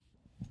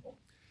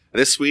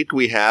This week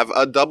we have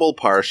a double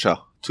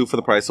parsha, 2 for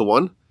the price of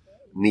 1,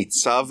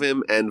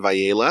 Nitzavim and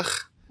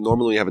Vayeilech.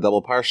 Normally we have a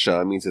double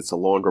parsha, it means it's a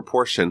longer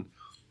portion.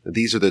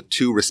 These are the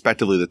two,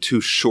 respectively, the two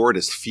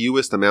shortest,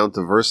 fewest amount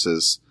of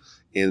verses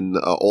in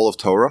all of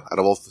Torah, out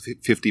of all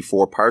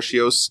 54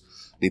 parshios.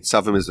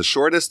 Nitzavim is the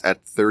shortest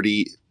at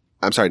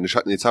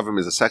Nitzavim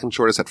is the second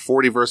shortest at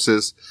 40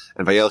 verses,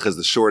 and Vayeilech is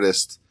the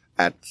shortest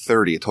at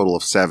 30, a total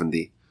of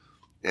 70.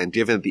 And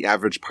given that the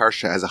average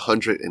parsha has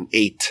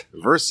 108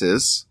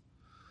 verses,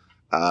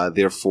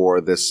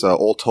 therefore this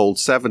all told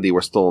 70,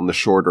 we're still on the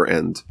shorter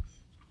end.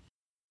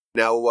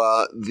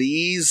 Now,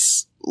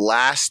 these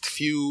last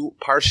few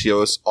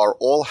parshios are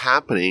all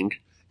happening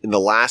in the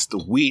last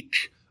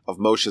week of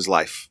Moshe's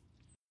life.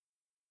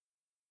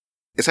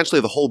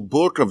 Essentially, the whole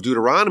book of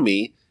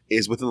Deuteronomy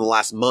is within the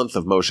last month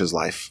of Moshe's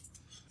life.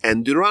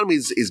 And Deuteronomy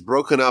is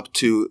broken up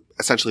to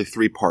essentially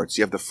 3 parts.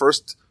 You have the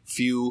first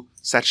few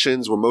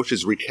sections where Moshe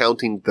is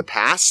recounting the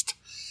past.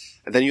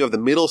 And then you have the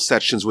middle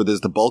sections where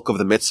there's the bulk of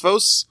the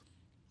mitzvos.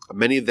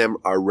 Many of them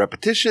are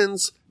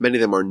repetitions. Many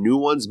of them are new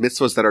ones,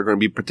 mitzvos that are going to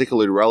be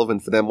particularly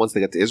relevant for them once they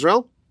get to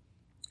Israel.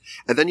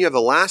 And then you have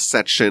the last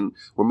section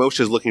where Moshe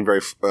is looking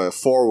very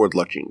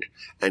forward-looking.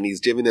 And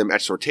he's giving them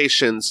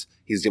exhortations,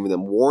 he's giving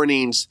them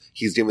warnings,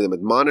 he's giving them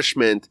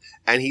admonishment,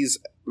 and he's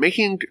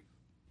making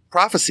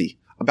prophecy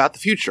about the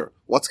future,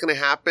 what's going to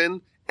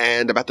happen,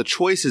 and about the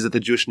choices that the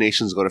Jewish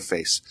nation is going to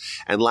face.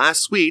 And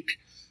last week,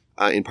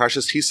 in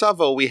Parshas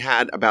Kisavo, we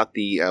had about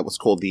the what's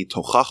called the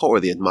tochacha, or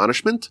the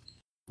admonishment,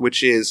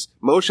 which is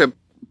Moshe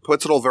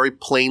puts it all very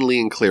plainly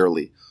and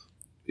clearly.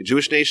 The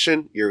Jewish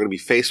nation, you're going to be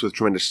faced with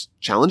tremendous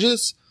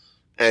challenges,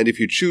 and if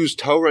you choose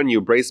Torah and you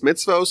embrace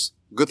mitzvos,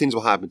 good things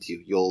will happen to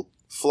you. You'll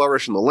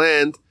flourish in the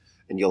land,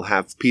 and you'll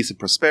have peace and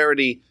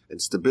prosperity,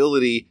 and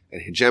stability,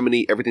 and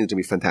hegemony. Everything's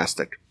going to be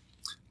fantastic.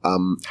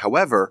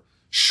 However,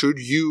 should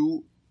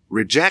you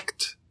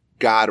reject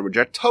God or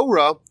reject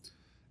Torah,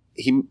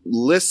 he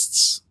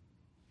lists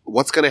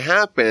what's going to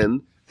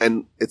happen,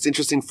 and it's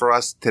interesting for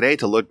us today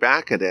to look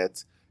back at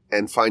it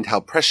and find how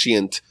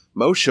prescient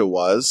Moshe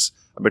was,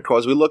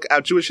 because we look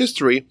at Jewish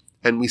history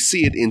and we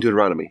see it in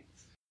Deuteronomy.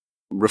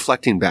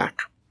 Reflecting back.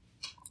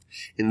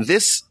 In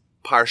this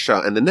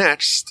parsha and the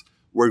next,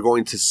 we're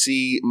going to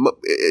see,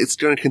 it's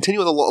going to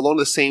continue along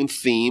the same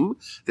theme.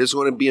 There's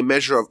going to be a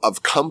measure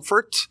of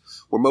comfort,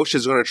 where Moshe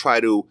is going to try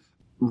to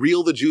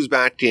reel the Jews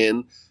back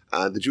in.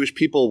 The Jewish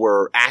people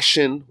were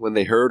ashen when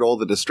they heard all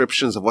the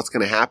descriptions of what's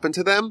going to happen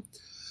to them.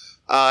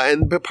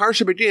 And the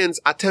parsha begins,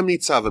 Atem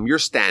Nitzavim, you're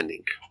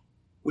standing,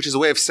 which is a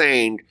way of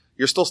saying,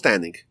 you're still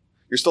standing.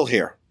 You're still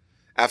here.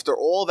 After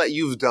all that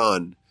you've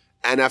done,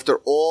 and after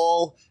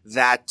all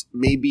that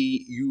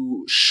maybe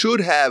you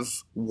should have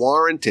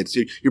warranted,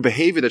 so your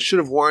behavior that should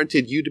have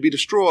warranted you to be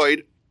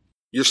destroyed,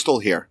 you're still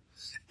here.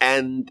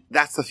 And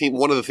that's the theme,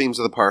 one of the themes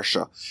of the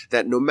parsha,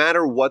 that no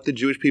matter what the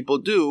Jewish people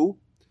do,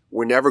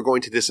 we're never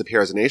going to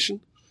disappear as a nation,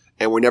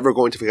 and we're never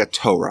going to forget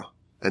Torah.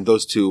 And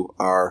those two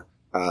are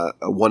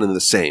one and the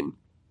same.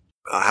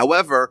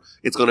 However,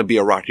 it's going to be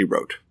a rocky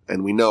road.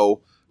 And we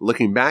know,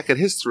 looking back at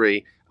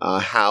history,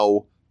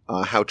 how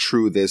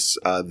true this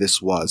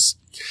was.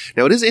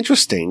 Now, it is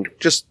interesting,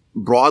 just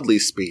broadly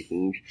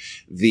speaking,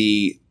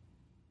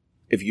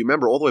 if you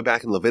remember all the way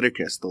back in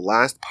Leviticus, the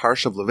last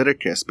parsha of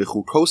Leviticus,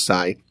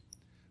 Bechukosai,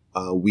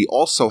 we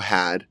also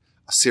had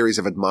a series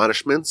of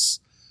admonishments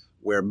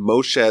where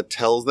Moshe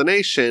tells the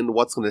nation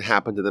what's going to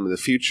happen to them in the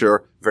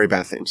future, very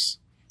bad things.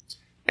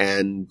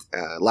 And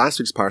last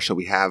week's parsha,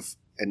 we have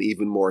an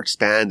even more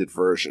expanded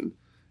version.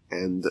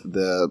 And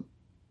the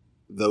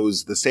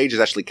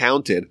sages actually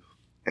counted,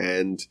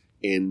 and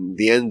in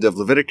the end of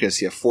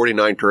Leviticus, you have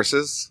 49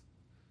 curses.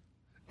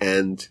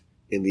 And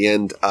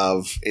in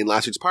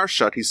last week's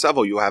parsha,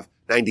 Kisavo, you have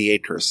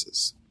 98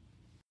 curses,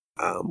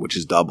 which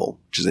is double,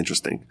 which is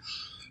interesting.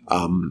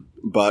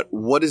 But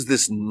what is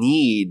this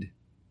need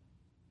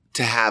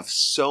to have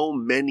so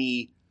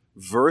many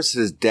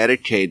verses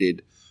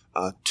dedicated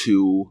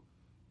to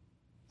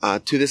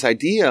this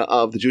idea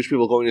of the Jewish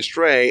people going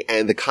astray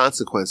and the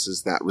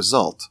consequences that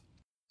result?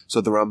 So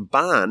the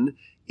Ramban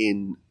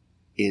in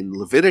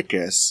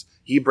Leviticus,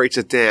 he breaks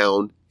it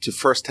down to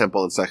first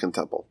temple and second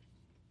temple.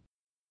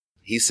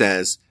 He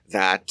says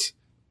that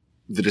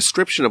the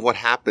description of what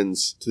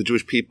happens to the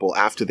Jewish people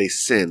after they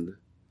sin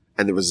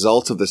and the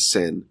results of the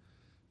sin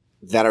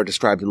that are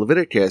described in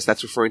Leviticus,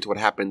 that's referring to what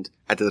happened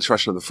at the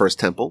destruction of the first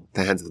temple,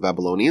 at the hands of the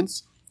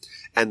Babylonians.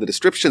 And the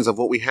descriptions of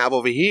what we have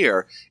over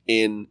here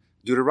in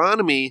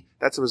Deuteronomy,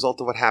 that's a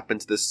result of what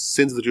happened to the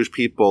sins of the Jewish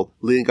people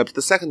leading up to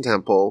the second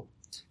temple,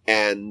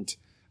 and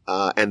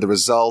the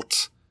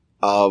result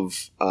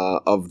of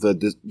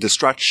the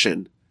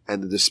destruction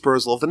and the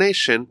dispersal of the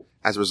nation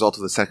as a result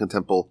of the second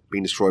temple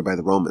being destroyed by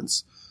the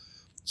Romans.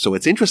 So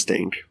it's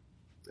interesting,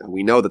 and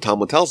we know the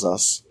Talmud tells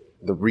us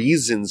the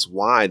reasons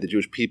why the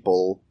Jewish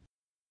people,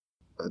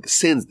 the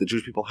sins the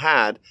Jewish people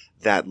had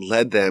that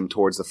led them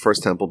towards the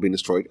first temple being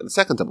destroyed and the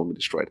second temple being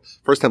destroyed.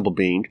 First temple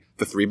being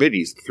the 3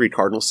 biggies, the 3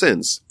 cardinal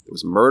sins. There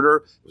was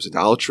murder, there was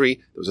idolatry,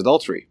 there was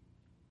adultery.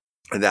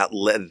 And that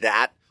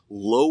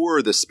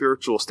lower the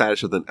spiritual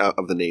status of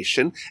the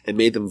nation and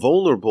made them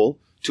vulnerable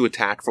to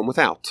attack from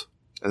without.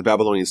 And the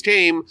Babylonians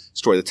came,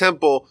 destroyed the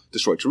temple,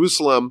 destroyed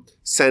Jerusalem,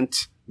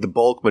 sent the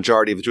bulk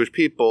majority of the Jewish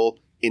people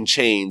in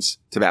chains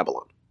to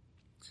Babylon.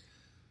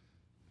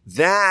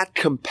 That,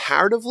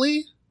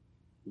 comparatively,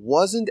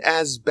 wasn't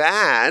as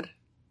bad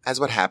as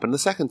what happened in the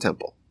Second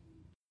Temple.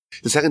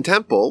 The Second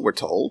Temple, we're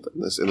told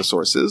in the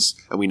sources,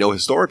 and we know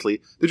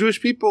historically, the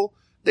Jewish people,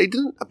 they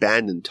didn't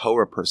abandon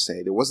Torah per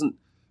se. There wasn't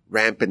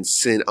rampant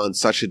sin on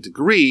such a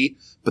degree,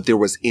 but there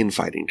was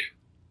infighting.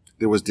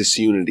 There was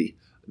disunity.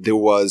 There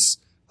was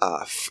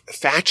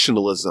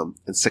factionalism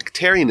and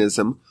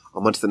sectarianism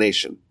amongst the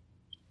nation.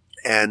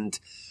 And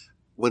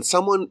when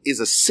someone is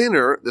a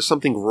sinner, there's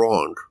something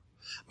wrong.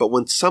 But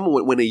when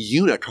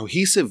a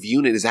cohesive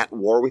unit is at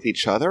war with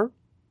each other,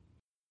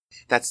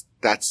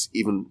 that's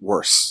even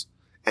worse.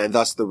 And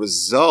thus the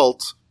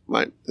result,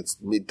 right, it's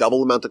the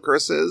double amount of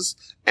curses,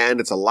 and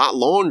it's a lot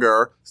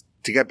longer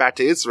to get back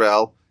to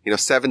Israel.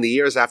 70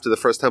 years after the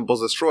first temple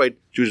is destroyed,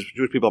 Jewish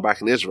people are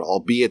back in Israel,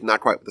 albeit not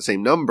quite with the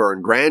same number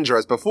and grandeur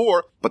as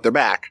before, but they're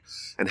back.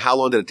 And how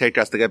long did it take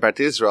us to get back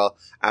to Israel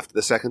after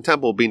the second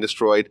temple being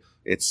destroyed?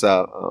 It's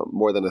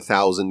more than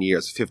 1,000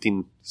 years,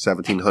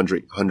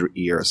 1,700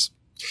 years.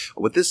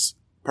 With this,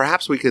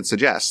 perhaps we could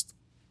suggest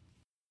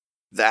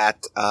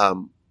that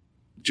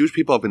Jewish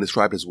people have been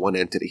described as one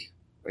entity.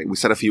 Right? We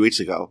said a few weeks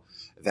ago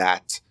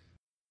that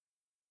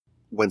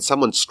when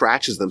someone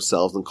scratches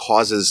themselves and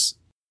causes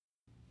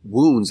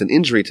wounds and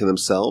injury to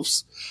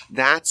themselves,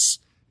 that's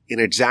an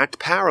exact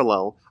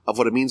parallel of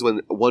what it means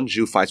when one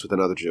Jew fights with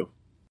another Jew.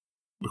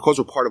 Because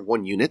we're part of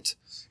one unit,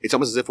 it's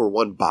almost as if we're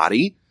one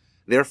body.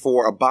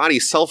 Therefore, a body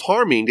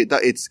self-harming,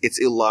 it's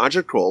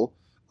illogical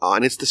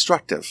and it's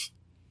destructive.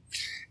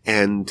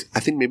 And I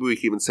think maybe we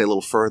can even say a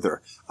little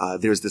further.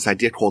 There's this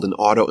idea called an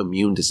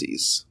autoimmune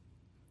disease,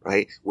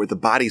 right? Where the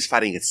body's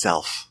fighting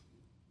itself.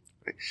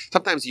 Right?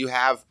 Sometimes you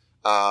have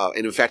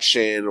an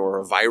infection or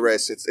a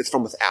virus. It's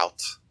from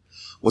without.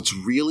 What's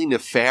really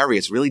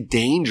nefarious, really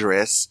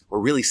dangerous,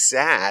 or really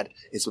sad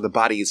is when the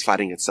body is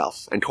fighting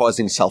itself and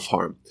causing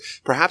self-harm.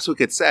 Perhaps we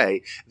could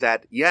say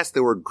that, yes,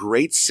 there were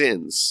great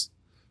sins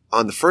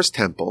on the first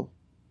temple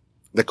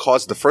that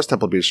caused the first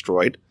temple to be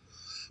destroyed,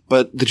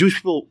 but the Jewish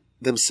people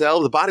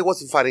themselves, the body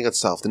wasn't fighting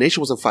itself. The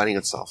nation wasn't fighting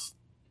itself.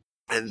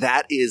 And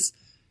that is,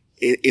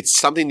 it's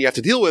something you have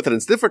to deal with, and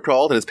it's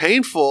difficult, and it's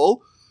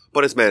painful,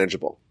 but it's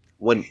manageable.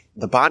 When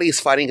the body is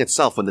fighting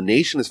itself, when the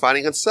nation is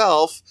fighting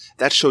itself,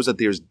 that shows that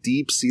there's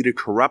deep-seated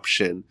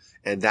corruption,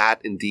 and that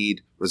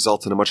indeed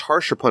results in a much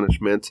harsher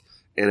punishment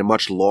and a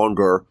much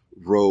longer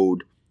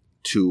road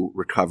to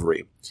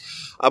recovery.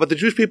 But the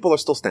Jewish people are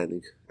still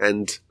standing,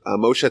 and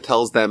Moshe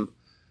tells them,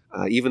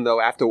 even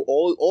though after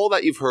all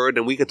that you've heard,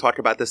 and we could talk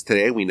about this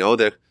today, we know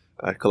the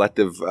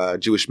collective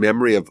Jewish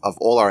memory of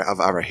all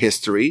our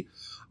history,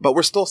 but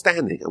we're still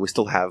standing, and we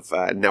still have,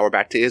 now we're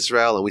back to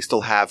Israel, and we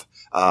still have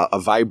a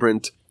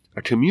vibrant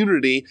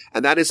community,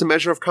 and that is a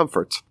measure of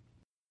comfort.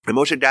 And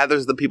Moshe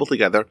gathers the people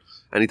together,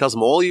 and he tells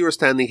them, all you are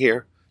standing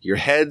here, your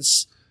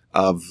heads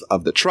of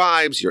the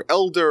tribes, your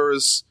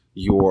elders,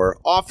 your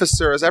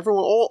officers,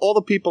 everyone, all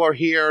the people are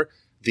here,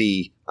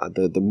 the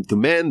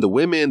men, the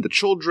women, the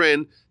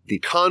children, the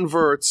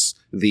converts,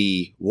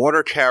 the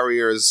water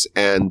carriers,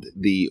 and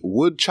the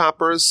wood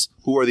choppers.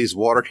 Who are these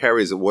water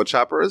carriers and wood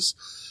choppers?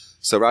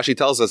 So Rashi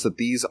tells us that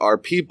these are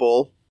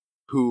people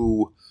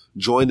who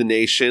joined the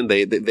nation.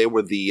 They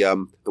were the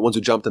ones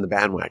who jumped in the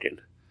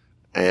bandwagon,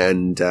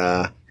 and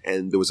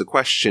there was a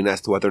question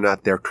as to whether or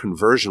not their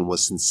conversion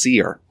was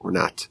sincere or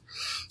not.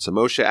 So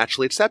Moshe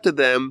actually accepted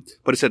them,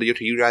 but he said,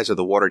 "You guys are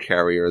the water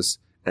carriers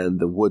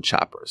and the wood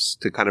choppers,"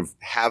 to kind of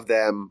have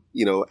them,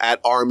 at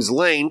arm's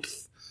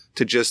length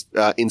to just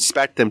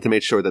inspect them to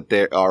make sure that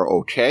they are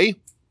okay.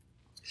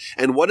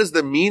 And what is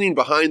the meaning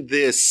behind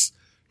this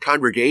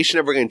congregation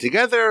that we're getting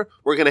together?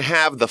 We're going to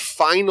have the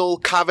final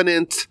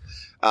covenant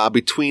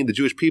between the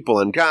Jewish people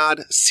and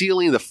God,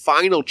 sealing the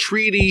final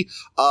treaty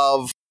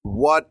of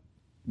what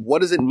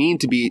does it mean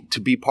to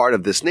be part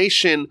of this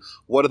nation?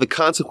 What are the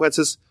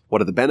consequences?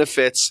 What are the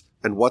benefits?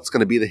 And what's going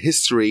to be the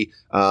history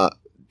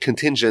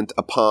contingent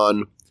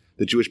upon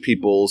the Jewish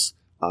people's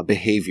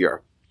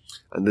behavior?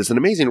 And there's an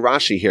amazing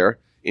Rashi here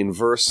in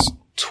verse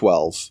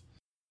 12.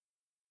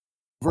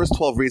 Verse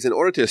 12 reads, "In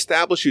order to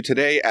establish you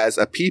today as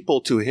a people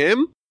to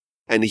him,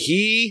 and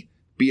he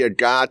be a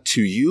God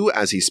to you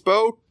as he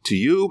spoke to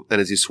you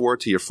and as he swore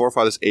to your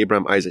forefathers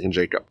Abraham, Isaac, and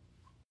Jacob."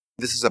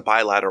 This is a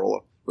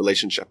bilateral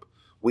relationship.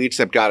 We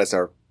accept God as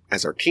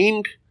our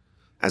king,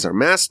 as our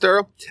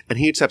master, and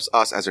he accepts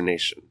us as our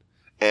nation.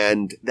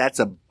 And that's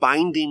a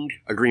binding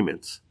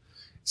agreement.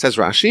 Says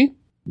Rashi,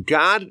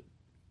 God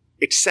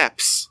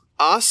accepts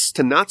us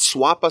to not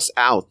swap us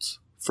out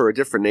for a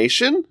different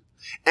nation,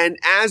 and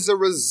as a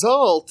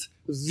result,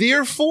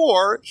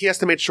 therefore, he has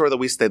to make sure that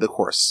we stay the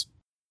course.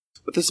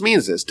 What this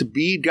means is, to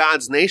be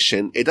God's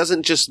nation, it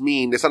doesn't just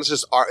mean, it's not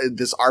just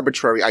this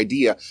arbitrary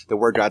idea that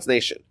we're God's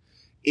nation.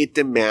 It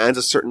demands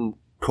a certain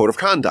code of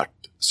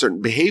conduct,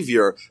 certain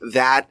behavior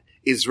that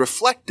is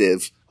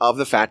reflective of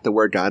the fact that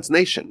we're God's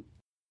nation.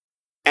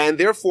 And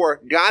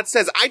therefore, God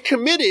says, I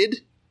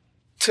committed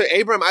to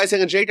Abraham,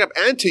 Isaac, and Jacob,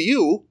 and to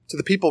you, to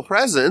the people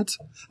present,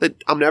 that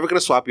I'm never going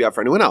to swap you out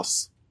for anyone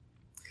else.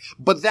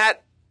 But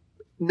that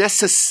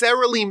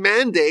necessarily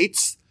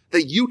mandates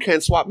that you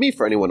can't swap me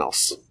for anyone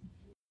else.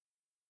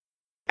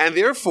 And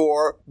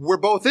therefore, we're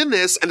both in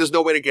this, and there's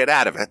no way to get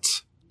out of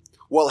it.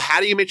 Well, how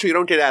do you make sure you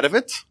don't get out of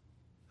it?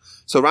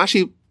 So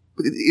Rashi,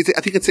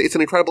 I think it's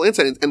an incredible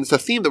insight, and it's a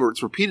theme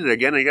that's repeated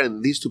again and again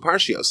in these two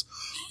parshios,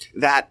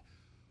 that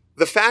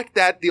the fact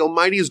that the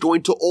Almighty is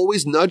going to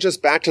always nudge us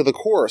back to the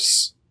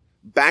course,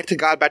 back to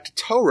God, back to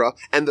Torah,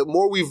 and the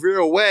more we veer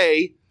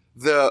away,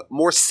 the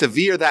more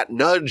severe that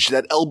nudge,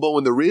 that elbow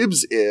in the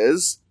ribs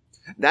is,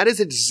 that is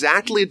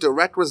exactly a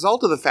direct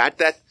result of the fact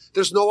that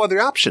there's no other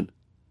option.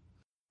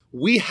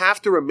 We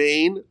have to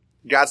remain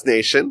God's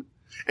nation,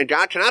 and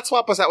God cannot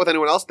swap us out with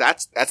anyone else.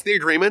 That's the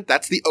agreement,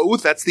 that's the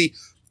oath, that's the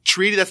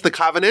treaty, that's the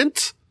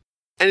covenant,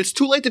 and it's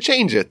too late to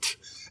change it.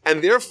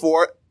 And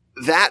therefore,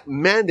 that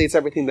mandates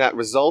everything that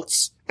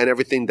results and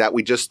everything that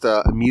we just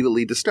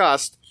immediately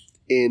discussed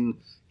in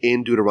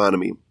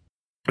Deuteronomy.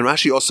 And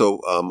Rashi also,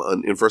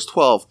 in verse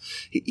 12,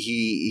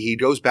 he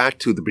goes back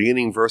to the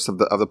beginning verse of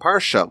the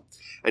parsha,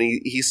 and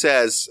he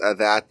says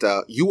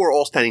that you are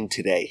all standing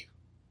today.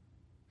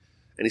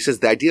 And he says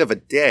the idea of a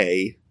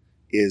day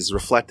is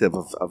reflective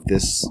of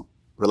this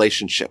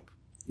relationship.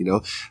 You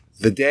know,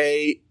 the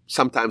day,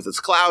 sometimes it's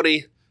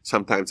cloudy,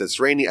 sometimes it's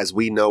rainy. As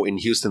we know in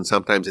Houston,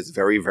 sometimes it's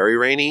very, very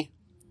rainy.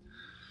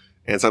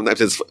 And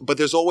sometimes but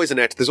there's always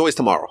there's always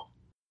tomorrow.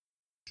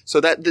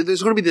 So that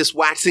there's going to be this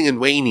waxing and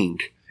waning,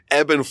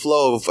 ebb and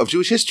flow of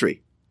Jewish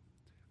history.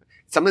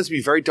 Sometimes it'll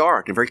be very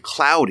dark and very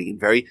cloudy and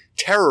very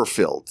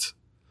terror-filled.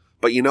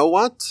 But you know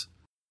what?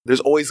 There's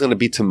always going to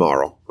be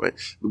tomorrow, right?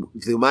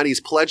 The Almighty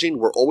is pledging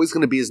we're always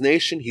going to be His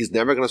nation. He's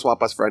never going to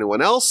swap us for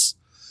anyone else.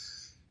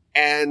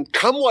 And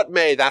come what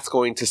may, that's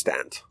going to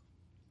stand.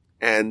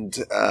 And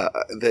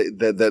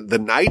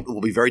the night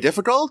will be very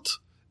difficult,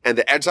 and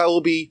the exile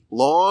will be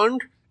long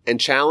and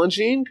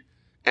challenging,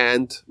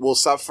 and we'll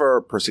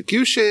suffer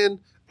persecution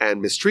and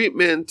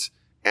mistreatment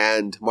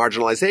and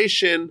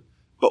marginalization,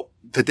 but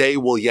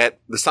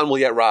the sun will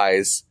yet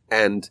rise,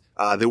 and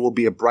there will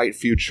be a bright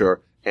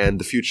future,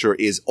 and the future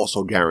is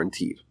also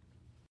guaranteed.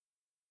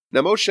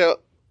 Now Moshe,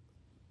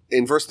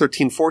 in verse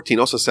 13-14,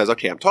 also says,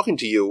 okay, I'm talking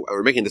to you, and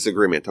we're making this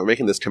agreement, and we're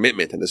making this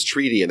commitment, and this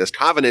treaty, and this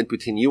covenant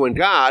between you and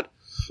God,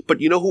 but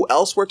you know who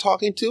else we're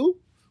talking to?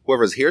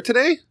 Whoever's here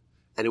today,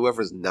 and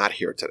whoever's not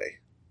here today.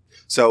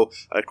 So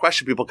a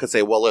question people could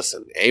say, well,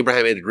 listen,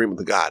 Abraham made an agreement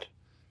with God.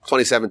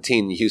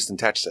 2017, Houston,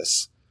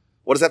 Texas.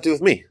 What does that have to do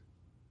with me?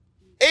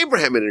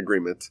 Abraham made an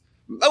agreement.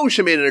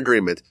 Moshe made an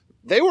agreement.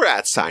 They were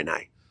at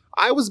Sinai.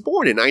 I was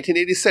born in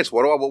 1986.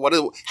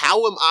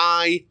 How am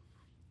I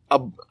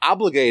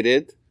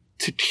obligated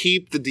to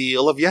keep the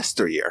deal of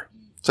yesteryear?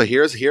 So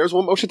here's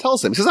what Moshe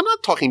tells them. He says, I'm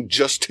not talking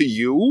just to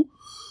you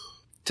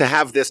to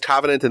have this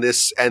covenant and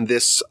this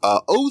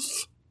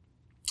oath.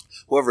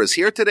 Whoever is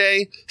here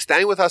today,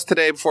 standing with us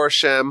today before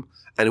Hashem,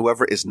 and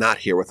whoever is not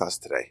here with us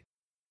today.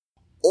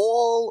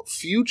 All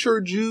future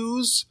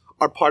Jews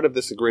are part of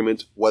this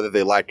agreement, whether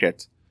they like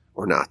it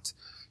or not.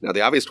 Now,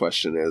 the obvious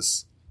question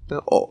is,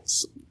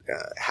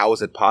 how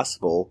is it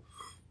possible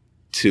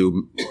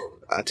to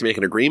make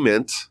an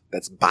agreement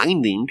that's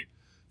binding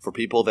for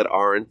people that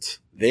aren't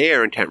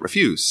there and can't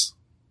refuse?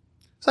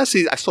 So I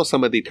saw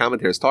some of the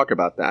commentators talk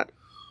about that.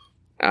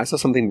 I saw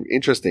something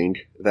interesting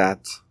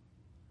that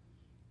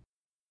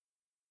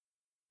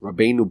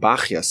Rabbeinu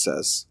Bachya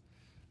says.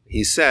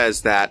 He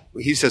says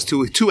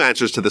two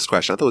answers to this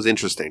question. I thought it was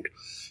interesting.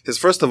 He says,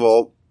 first of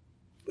all,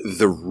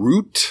 the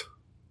root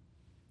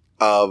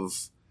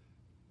of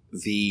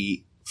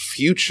the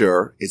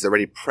future is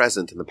already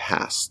present in the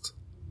past.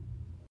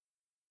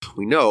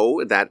 We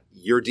know that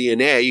your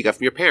DNA you got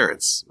from your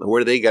parents. And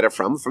where do they get it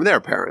from? From their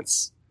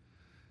parents.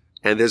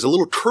 And there's a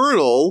little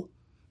kernel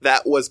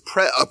that was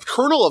a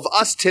kernel of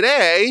us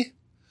today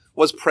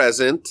was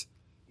present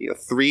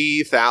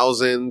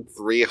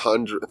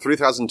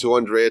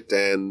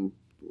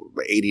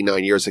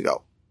 3,289 years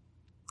ago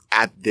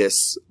at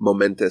this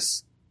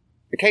momentous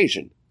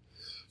occasion.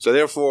 So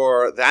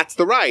therefore, that's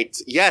the right.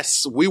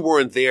 Yes, we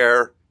weren't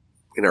there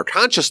in our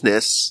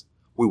consciousness.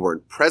 We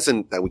weren't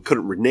present, that we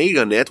couldn't renege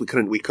on it. We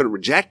couldn't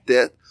reject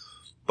it.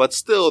 But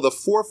still, the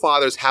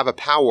forefathers have a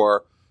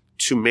power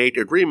to make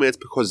agreements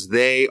because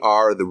they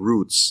are the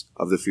roots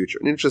of the future.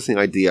 An interesting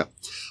idea.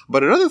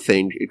 But another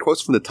thing, it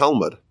quotes from the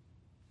Talmud,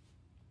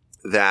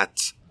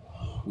 that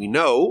we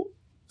know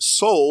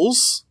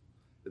souls,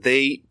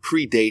 they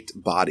predate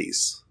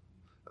bodies.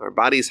 Our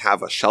bodies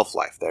have a shelf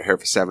life. They're here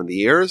for 70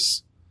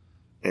 years,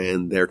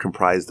 and they're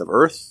comprised of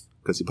earth,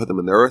 because you put them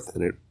in the earth,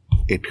 and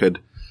it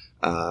could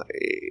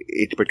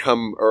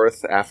become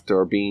earth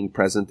after being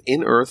present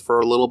in earth for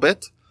a little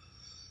bit.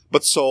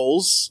 But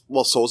souls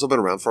have been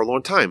around for a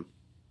long time.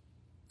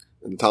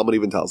 And the Talmud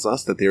even tells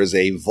us that there's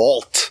a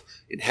vault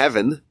in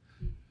heaven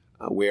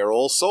where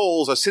all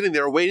souls are sitting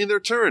there waiting their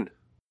turn.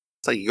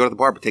 It's like you go to the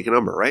bar but take a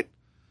number, right?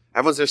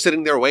 Everyone's there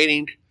sitting there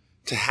waiting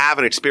to have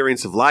an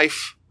experience of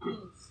life.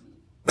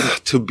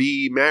 to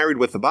be married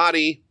with the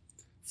body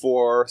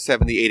for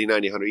 70, 80,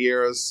 90, 100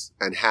 years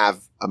and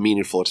have a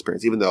meaningful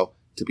experience. Even though,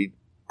 to be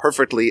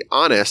perfectly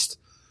honest,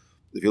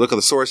 if you look at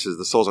the sources,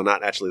 the souls are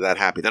not actually that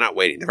happy. They're not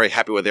waiting. They're very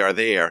happy when they are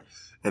there,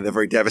 and they're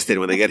very devastated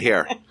when they get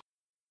here.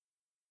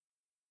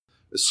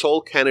 The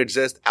soul can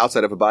exist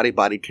outside of a body.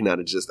 Body cannot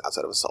exist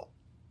outside of a soul.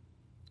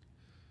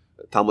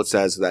 The Talmud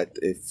says that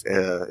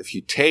if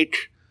you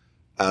take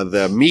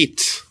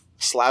the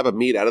slab of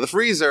meat out of the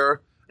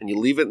freezer and you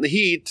leave it in the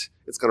heat,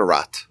 it's going to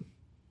rot.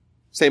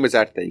 Same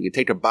exact thing. You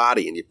take a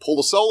body and you pull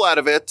the soul out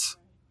of it.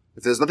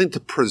 If there's nothing to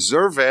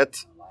preserve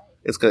it,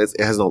 it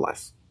has no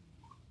life.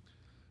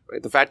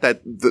 Right? The fact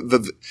that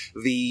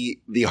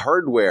the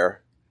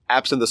hardware,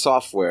 absent the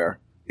software,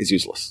 is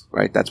useless.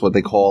 Right? That's what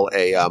they call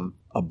a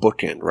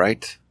bookend.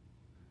 Right?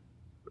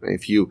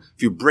 If you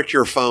brick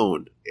your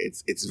phone,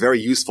 it's very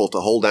useful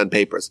to hold down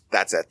papers.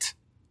 That's it.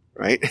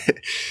 Right?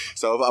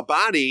 So if a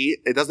body,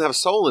 it doesn't have a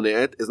soul in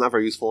it, is not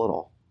very useful at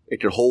all. It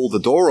can hold the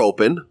door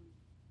open,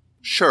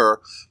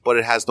 sure, but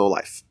it has no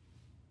life.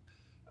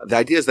 The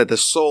idea is that the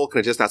soul can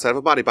exist outside of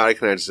a body, body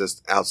can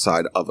exist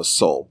outside of a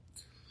soul.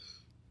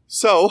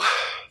 So,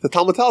 the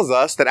Talmud tells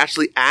us that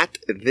actually at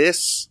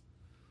this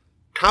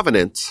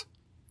covenant,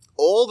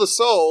 all the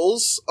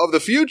souls of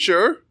the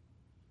future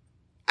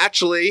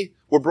actually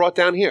were brought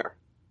down here,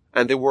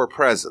 and they were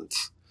present.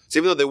 So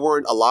even though they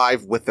weren't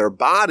alive with their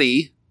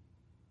body,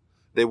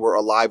 they were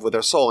alive with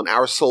their soul, and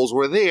our souls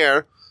were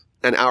there,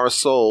 and our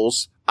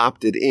souls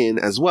opted in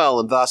as well,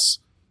 and thus,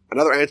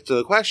 another answer to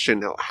the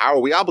question, how are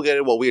we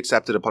obligated? Well, we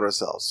accepted upon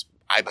ourselves.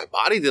 My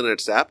body didn't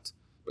accept,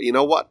 but you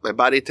know what? My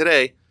body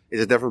today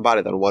is a different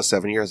body than it was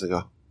 7 years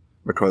ago,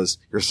 because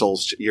your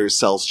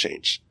cells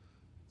change.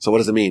 So what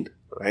does it mean,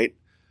 right?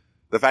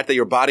 The fact that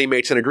your body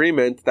makes an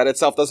agreement, that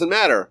itself doesn't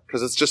matter,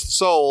 because it's just the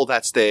soul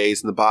that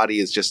stays, and the body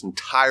is just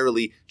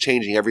entirely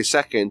changing every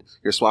second.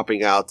 You're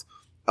swapping out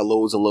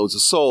loads and loads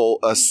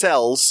of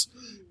cells,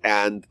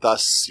 and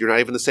thus you're not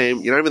even the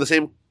same. You have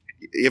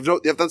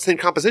the same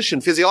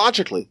composition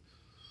physiologically.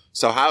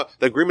 So how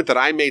the agreement that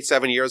I made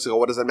 7 years ago,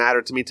 what does it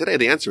matter to me today?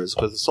 The answer is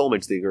because the soul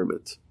makes the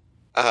agreement.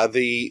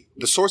 The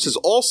sources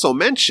also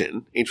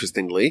mention,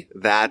 interestingly,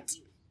 that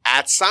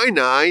at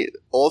Sinai,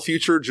 all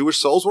future Jewish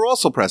souls were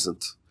also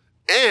present,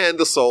 and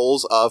the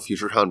souls of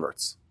future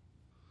converts.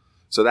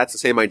 So that's the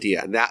same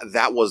idea. And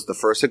that was the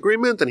first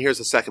agreement, and here's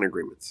the second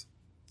agreement.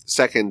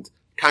 Second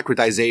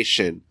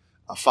concretization,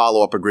 a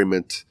follow-up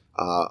agreement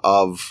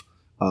of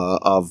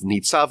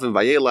Nitzavim,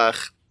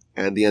 Vayeilech,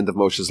 and the end of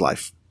Moshe's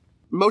life.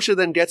 Moshe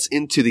then gets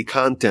into the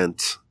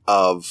content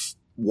of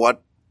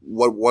what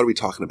are we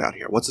talking about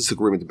here? What's this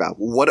agreement about?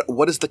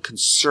 What is the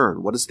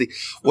concern? What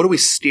are we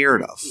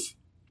scared of?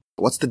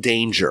 What's the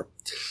danger?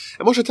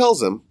 And Moshe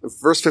tells them,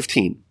 verse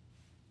 15,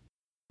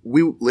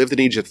 we lived in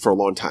Egypt for a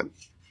long time.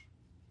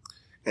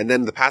 And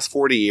then the past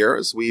 40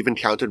 years, we've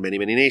encountered many,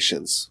 many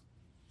nations.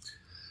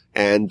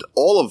 And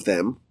all of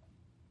them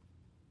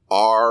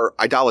are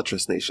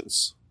idolatrous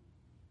nations.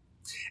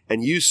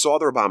 And you saw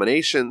their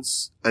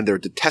abominations and their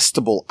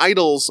detestable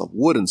idols of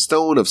wood and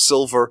stone, of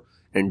silver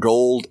and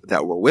gold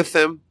that were with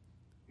them.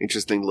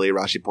 Interestingly,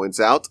 Rashi points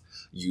out,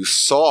 you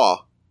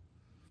saw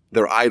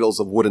their idols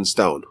of wood and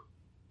stone.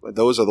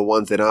 Those are the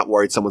ones they're not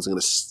worried someone's going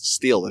to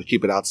steal or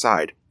keep it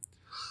outside.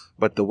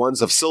 But the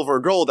ones of silver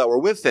and gold that were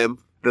with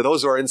them,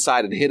 those are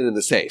inside and hidden in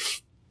the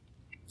safe.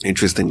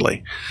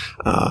 Interestingly,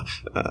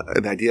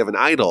 the idea of an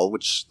idol,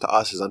 which to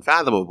us is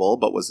unfathomable,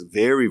 but was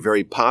very,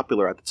 very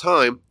popular at the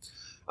time,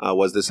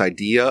 was this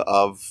idea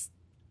of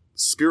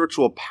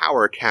spiritual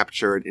power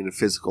captured in a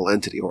physical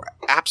entity, or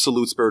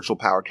absolute spiritual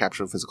power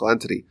captured in a physical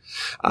entity.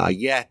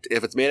 Yet,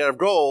 if it's made out of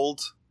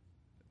gold,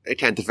 it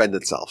can't defend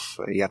itself.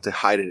 You have to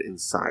hide it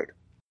inside.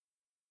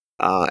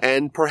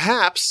 And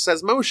perhaps,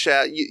 says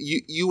Moshe,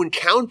 you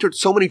encountered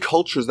so many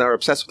cultures that are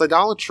obsessed with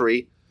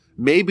idolatry,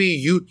 maybe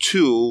you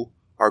too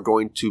are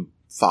going to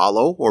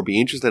follow or be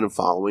interested in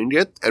following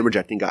it and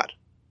rejecting God.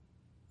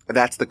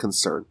 That's the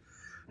concern.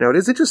 Now, it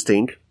is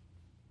interesting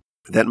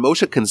that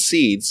Moshe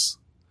concedes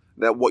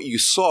that what you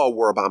saw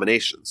were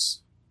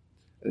abominations.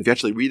 And if you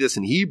actually read this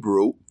in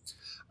Hebrew,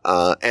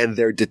 and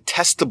their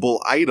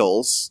detestable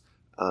idols,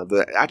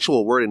 the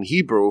actual word in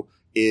Hebrew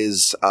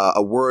is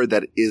a word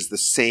that is the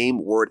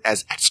same word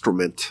as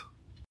excrement.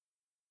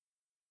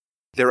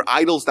 They're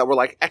idols that were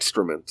like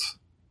excrement.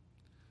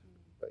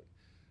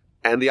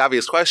 And the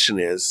obvious question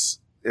is,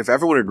 if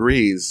everyone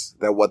agrees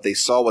that what they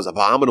saw was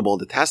abominable and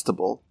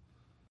detestable,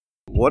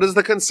 what is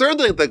the concern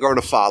that they're going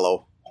to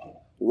follow?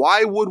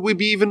 Why would we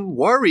be even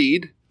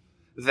worried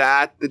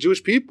that the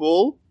Jewish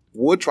people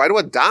would try to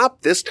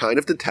adopt this kind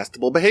of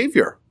detestable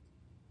behavior?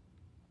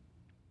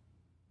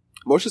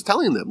 Moshe is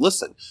telling them,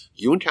 listen,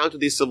 you encounter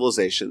these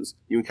civilizations,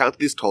 you encounter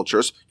these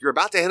cultures, you're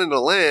about to head into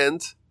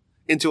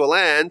a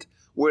land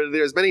where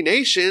there's many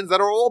nations that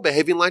are all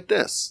behaving like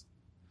this.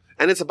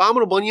 And it's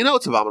abominable and you know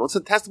it's abominable. It's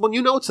detestable and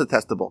you know it's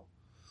detestable.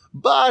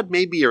 But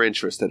maybe you're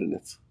interested in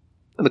it.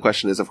 And the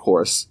question is, of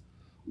course,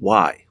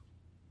 why?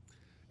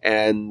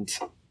 And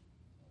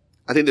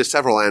I think there's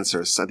several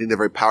answers. I think they're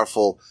very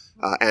powerful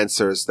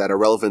answers that are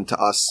relevant to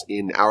us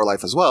in our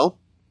life as well.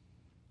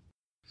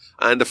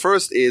 And the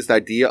first is the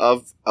idea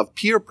of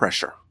peer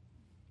pressure.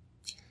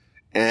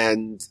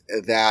 And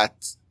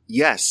that,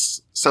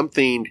 yes,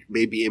 something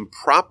may be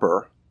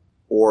improper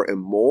or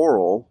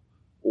immoral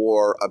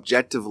or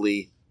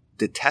objectively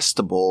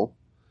detestable,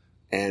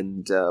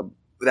 and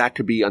that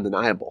could be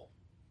undeniable.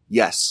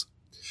 Yes.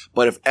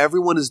 But if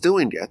everyone is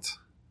doing it,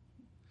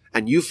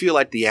 and you feel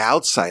like the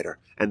outsider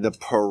and the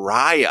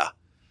pariah,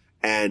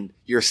 and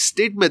you're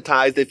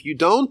stigmatized if you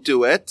don't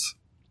do it,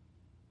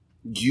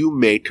 you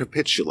may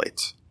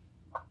capitulate.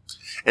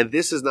 And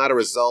this is not a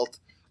result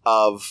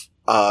of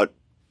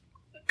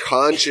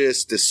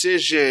conscious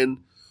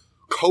decision,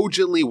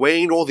 cogently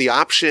weighing all the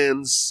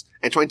options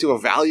and trying to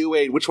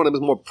evaluate which one is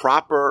more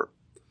proper.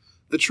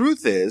 The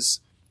truth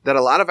is that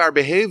a lot of our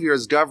behavior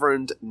is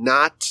governed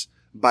not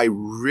by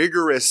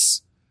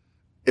rigorous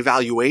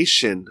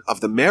evaluation of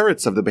the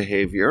merits of the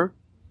behavior,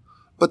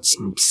 but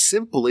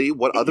simply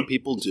what other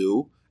people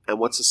do and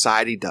what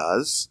society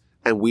does,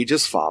 and we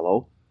just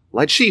follow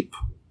like sheep.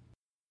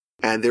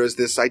 And there's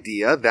this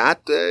idea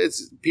that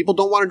people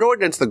don't want to go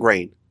against the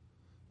grain.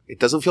 It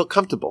doesn't feel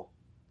comfortable.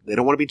 They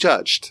don't want to be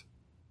judged.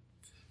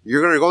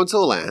 You're going to go into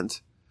the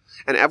land,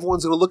 and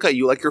everyone's going to look at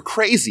you like you're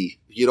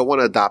crazy if you don't want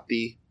to adopt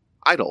the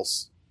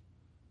idols.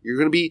 You're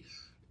going to be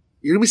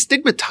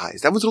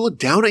stigmatized. Everyone's going to look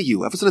down at you.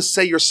 Everyone's going to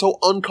say you're so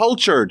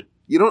uncultured.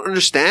 You don't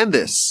understand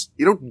this.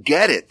 You don't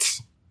get it.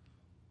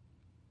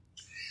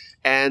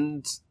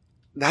 And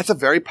that's a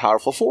very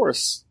powerful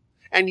force.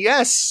 And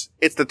yes,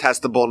 it's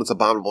detestable and it's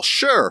abominable.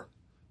 Sure.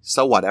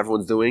 So what?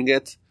 Everyone's doing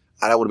it.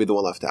 I don't want to be the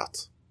one left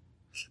out.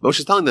 Moshe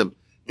is telling them,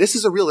 this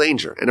is a real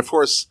danger. And of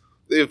course,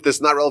 if this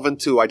is not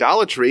relevant to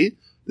idolatry,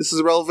 this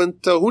is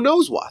relevant to who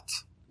knows what.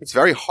 It's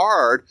very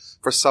hard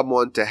for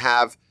someone to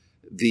have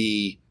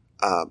the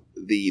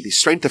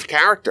strength of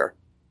character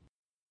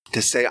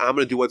to say, I'm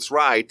going to do what's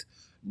right,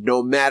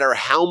 no matter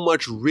how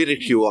much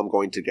ridicule I'm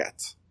going to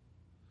get.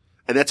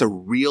 And that's a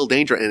real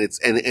danger. And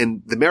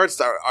and the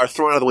merits are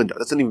thrown out of the window. It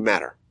doesn't even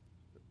matter.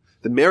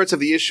 The merits of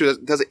the issue,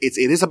 it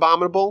is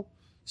abominable.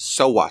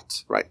 So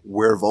what, right?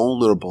 We're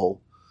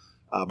vulnerable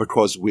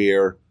because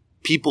we're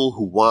people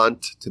who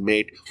want to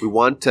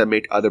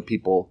make other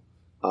people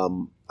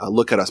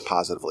look at us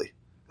positively.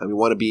 And we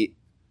want to be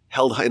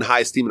held in high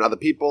esteem in other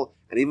people,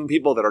 and even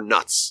people that are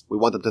nuts. We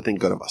want them to think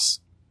good of us.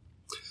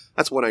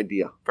 That's one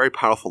idea. Very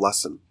powerful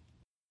lesson.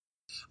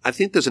 I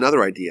think there's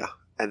another idea,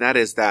 and that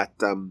is that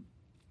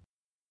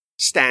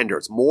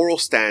standards, moral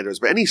standards,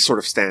 but any sort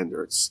of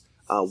standards,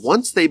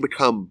 once they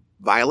become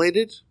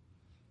violated,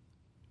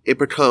 it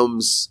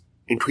becomes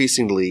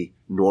increasingly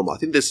normal. I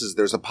think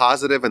there's a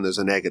positive and there's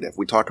a negative.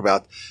 We talk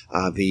about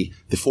the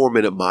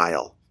 4-minute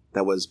mile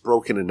that was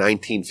broken in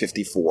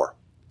 1954.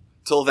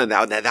 Till then,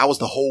 that was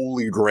the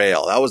holy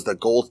grail. That was the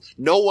gold.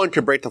 No one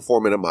could break the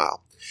 4-minute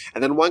mile.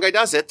 And then one guy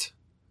does it,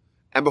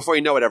 and before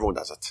you know it, everyone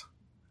does it.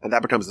 And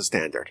that becomes the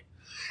standard.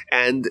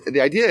 And the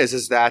idea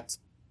is that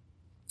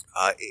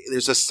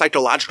there's a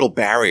psychological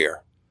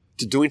barrier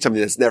to doing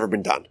something that's never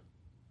been done.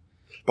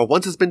 But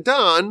once it's been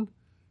done,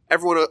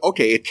 everyone,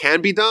 okay, it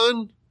can be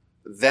done,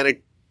 then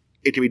it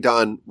can be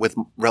done with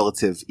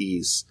relative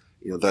ease.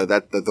 You know,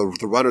 the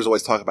runners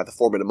always talk about the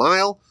 4-minute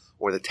mile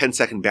or the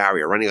 10-second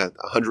barrier, running a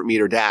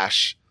 100-meter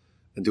dash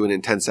and doing it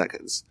in 10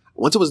 seconds.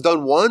 Once it was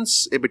done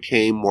once, it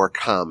became more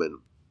common.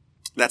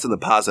 That's on the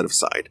positive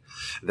side.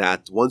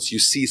 That once you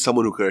see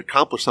someone who could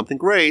accomplish something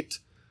great,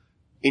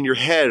 in your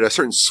head, a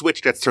certain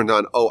switch gets turned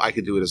on. Oh, I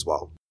could do it as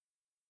well.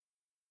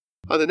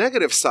 On the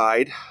negative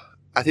side,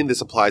 I think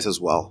this applies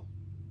as well.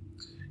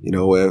 You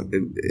know,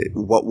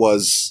 what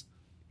was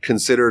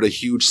considered a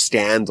huge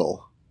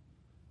scandal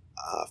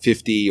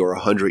 50 or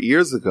 100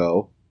 years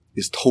ago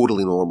is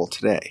totally normal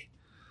today.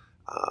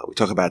 We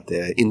talk about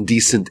the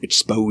indecent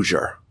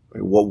exposure.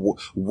 Right?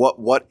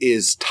 What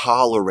is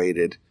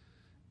tolerated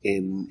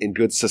in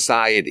good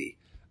society?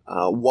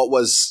 What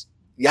was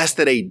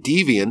yesterday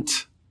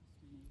deviant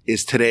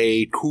is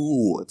today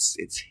cool.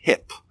 It's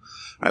hip.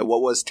 Right?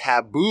 What was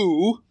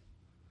taboo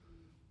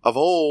of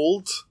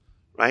old,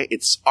 right?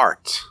 It's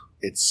art.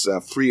 It's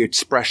free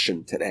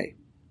expression today.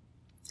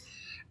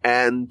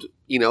 And,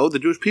 you know, the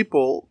Jewish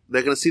people,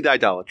 they're going to see the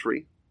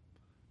idolatry,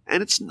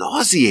 and it's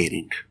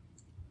nauseating.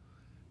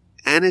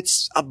 And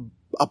it's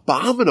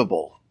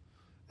abominable.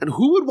 And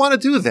who would want to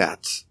do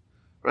that?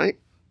 Right?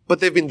 But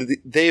they've been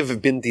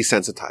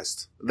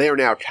desensitized. They are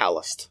now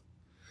calloused.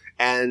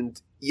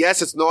 And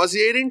yes, it's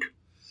nauseating,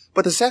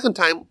 but the second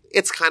time,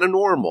 it's kind of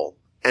normal.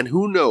 And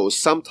who knows,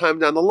 sometime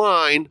down the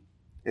line,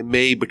 it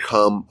may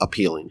become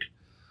appealing.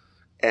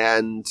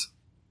 And,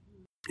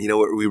 you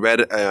know, we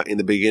read in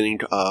the beginning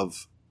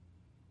of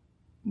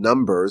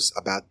Numbers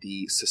about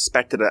the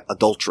suspected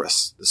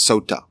adulteress, the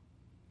Sota.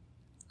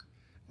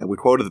 And we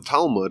quoted the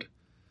Talmud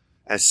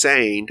as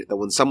saying that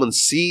when someone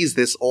sees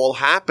this all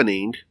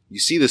happening, you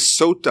see the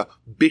Sota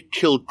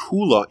bitkil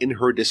kula in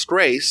her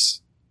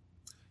disgrace,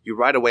 you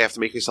right away have to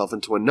make yourself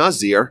into a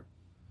Nazir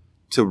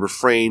to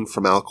refrain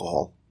from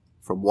alcohol,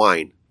 from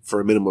wine,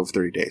 for a minimum of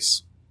 30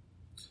 days.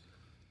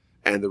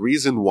 And the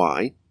reason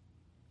why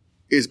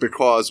is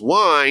because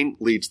wine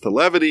leads to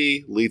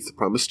levity, leads to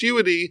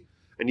promiscuity,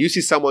 and you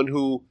see someone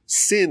who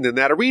sinned in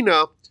that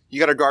arena, you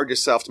got to guard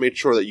yourself to make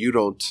sure that you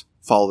don't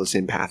follow the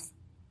same path.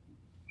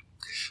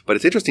 But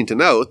it's interesting to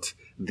note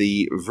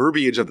the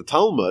verbiage of the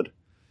Talmud,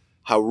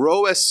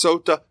 haroes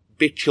sota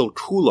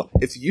bekilkula.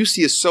 If you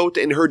see a sota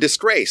in her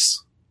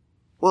disgrace,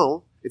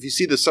 well, if you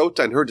see the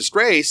sota in her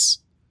disgrace,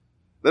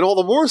 then all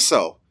the more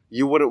so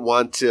you wouldn't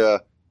want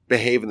to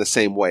behave in the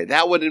same way.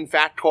 That would in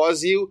fact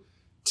cause you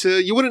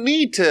wouldn't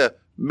need to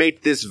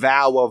make this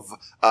vow of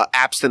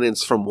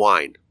abstinence from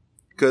wine.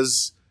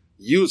 Because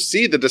you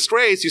see the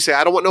disgrace, you say,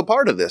 I don't want no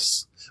part of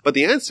this. But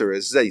the answer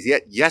is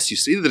that, yes, you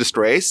see the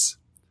disgrace,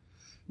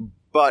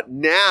 but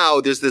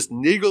now there's this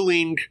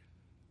niggling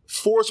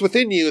force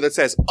within you that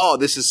says, oh,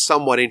 this is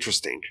somewhat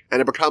interesting.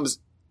 And it becomes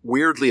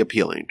weirdly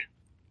appealing.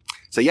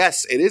 So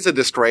yes, it is a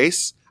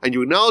disgrace, and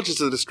you acknowledge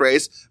it's a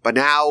disgrace, but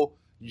now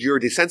you're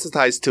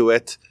desensitized to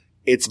it.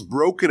 It's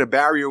broken a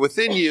barrier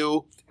within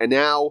you, and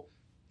now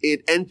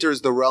it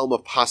enters the realm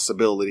of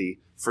possibility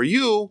for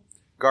you.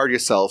 Guard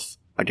yourself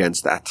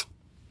against that.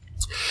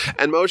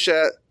 And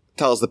Moshe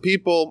tells the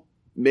people,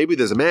 maybe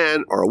there's a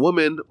man or a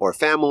woman or a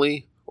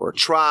family or a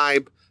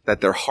tribe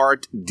that their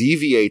heart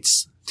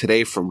deviates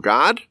today from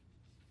God.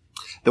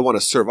 They want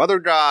to serve other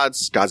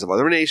gods of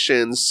other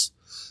nations.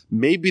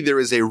 Maybe there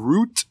is a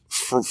root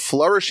for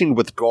flourishing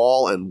with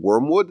gall and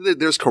wormwood.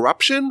 There's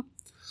corruption.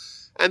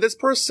 And this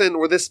person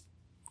or this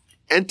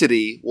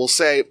entity will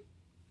say,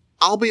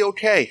 I'll be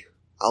okay.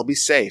 I'll be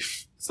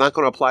safe. It's not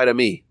going to apply to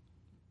me.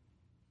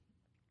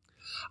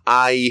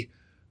 He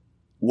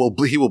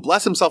will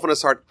bless himself in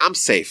his heart. I'm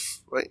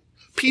safe, right?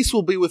 Peace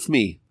will be with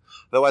me.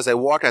 Though as I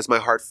walk, as my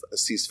heart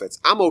sees fit,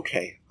 I'm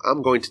okay.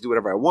 I'm going to do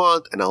whatever I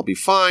want, and I'll be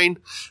fine,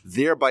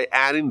 thereby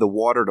adding the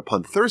water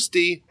upon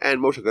thirsty.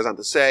 And Moshe goes on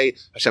to say,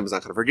 Hashem is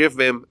not going to forgive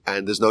him,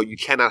 and you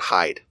cannot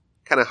hide.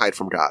 Cannot hide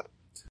from God.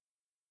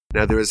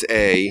 Now there is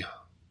a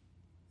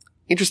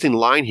interesting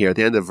line here at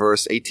the end of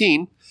verse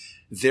 18,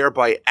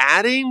 thereby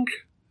adding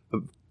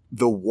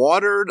the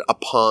watered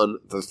upon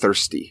the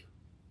thirsty.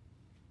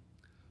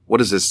 What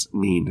does this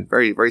mean?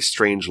 Very, very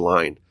strange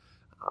line.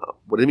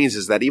 What it means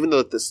is that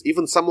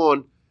even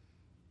someone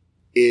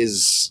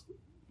is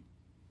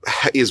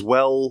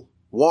well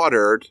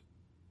watered,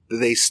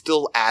 they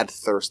still add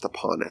thirst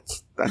upon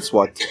it. That's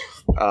what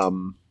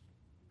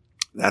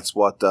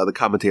the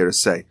commentators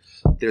say.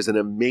 There's an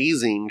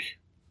amazing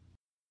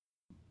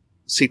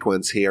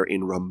sequence here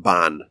in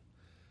Ramban.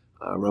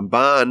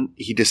 Ramban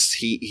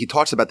he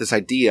talks about this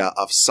idea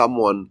of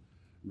someone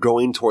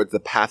going towards the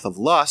path of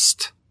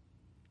lust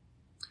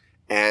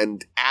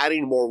and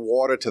adding more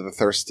water to the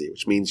thirsty,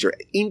 which means you're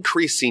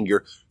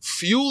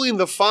fueling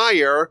the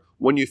fire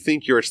when you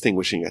think you're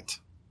extinguishing it.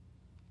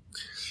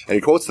 And he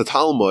quotes the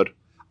Talmud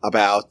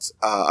about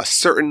a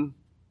certain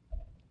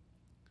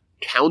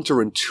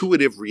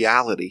counterintuitive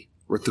reality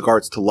with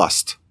regards to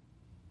lust.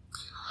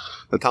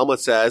 The Talmud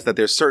says that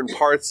there's certain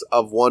parts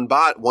of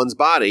one's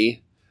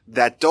body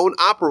that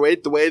don't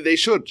operate the way they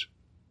should.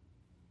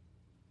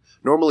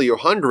 Normally you're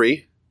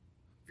hungry,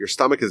 if your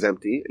stomach is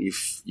empty, and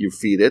you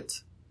feed it,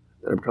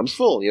 then it becomes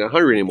full. You're not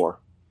hungry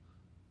anymore.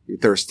 You're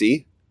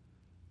thirsty.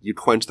 You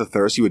quench the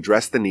thirst. You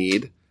address the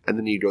need, and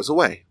the need goes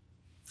away.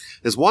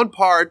 There's one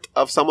part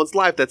of someone's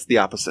life that's the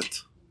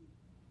opposite.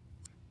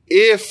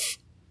 If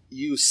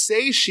you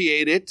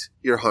satiate it,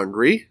 you're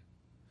hungry.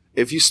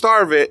 If you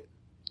starve it,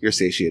 you're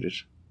satiated.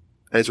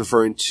 And it's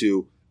referring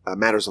to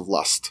matters of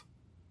lust.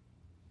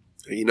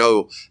 You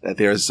know that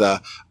there's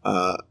the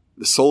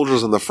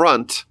soldiers on the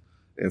front,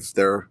 if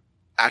they're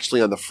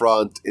actually on the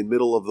front in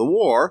middle of the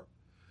war,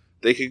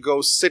 they could go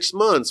 6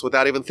 months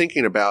without even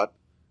thinking about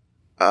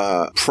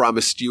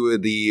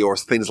promiscuity or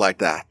things like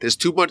that. There's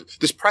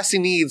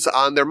pressing needs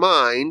on their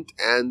mind,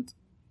 and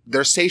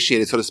they're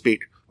satiated, so to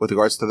speak, with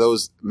regards to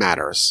those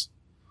matters.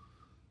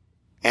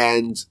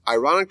 And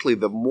ironically,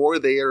 the more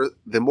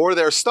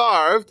they're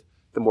starved,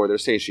 the more they're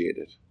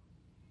satiated.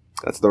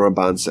 That's what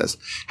the Ramban says.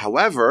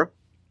 However,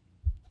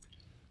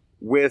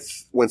 when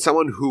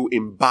someone who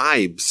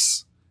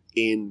imbibes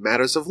in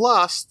matters of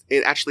lust,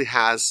 it actually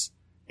has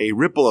a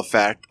ripple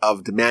effect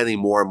of demanding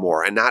more and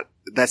more, and not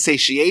that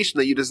satiation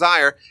that you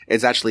desire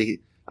is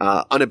actually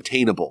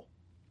unobtainable.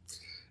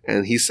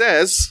 And he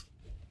says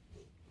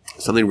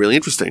something really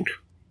interesting,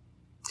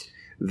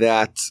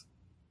 that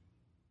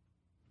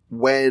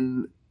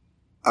when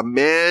a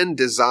man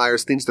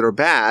desires things that are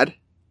bad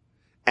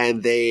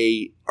and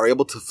they are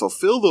able to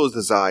fulfill those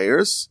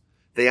desires,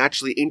 they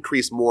actually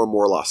increase more and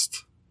more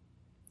lust,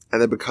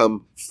 and they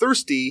become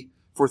thirsty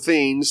for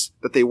things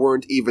that they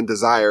weren't even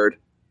desirous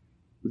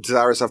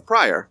of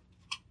prior.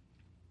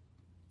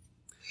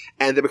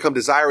 And they become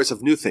desirous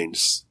of new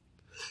things.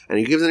 And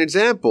he gives an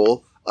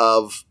example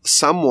of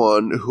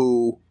someone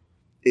who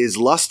is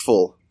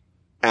lustful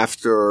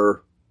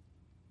after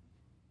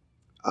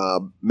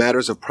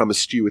matters of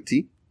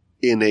promiscuity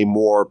in a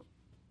more,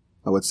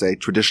 I would say,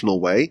 traditional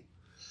way.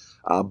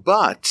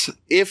 But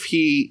if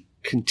he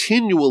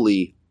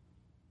continually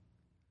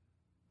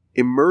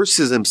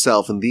immerses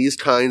himself in these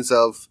kinds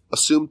of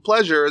assumed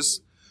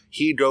pleasures,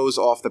 he goes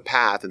off the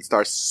path and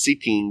starts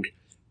seeking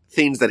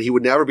things that he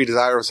would never be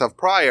desirous of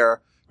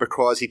prior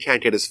because he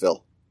can't get his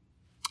fill.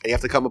 And you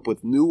have to come up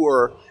with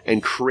newer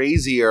and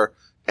crazier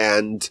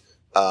and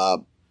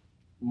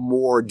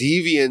more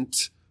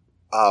deviant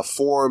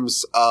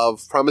forms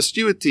of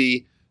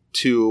promiscuity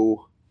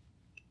to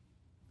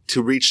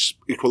reach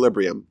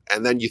equilibrium.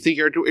 And then you think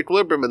you're at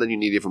equilibrium, and then you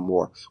need even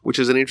more, which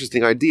is an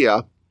interesting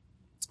idea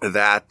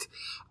that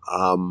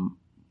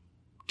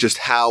just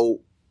how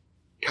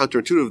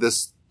counterintuitive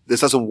this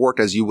doesn't work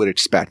as you would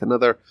expect.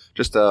 Another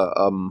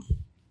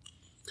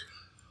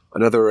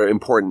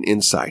important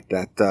insight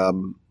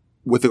that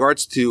with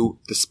regards to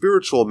the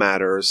spiritual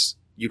matters,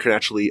 you can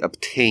actually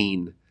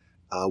obtain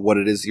what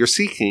it is you're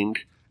seeking,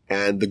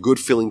 and the good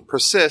feeling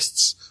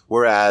persists,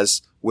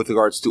 whereas with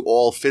regards to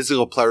all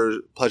physical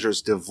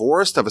pleasures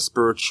divorced of a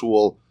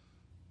spiritual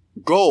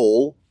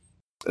goal,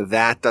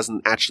 that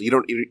doesn't actually,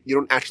 you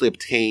don't actually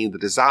obtain the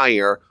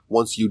desire.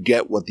 Once you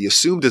get what the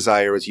assumed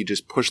desire is, you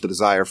just push the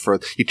desire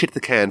further, you kick the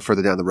can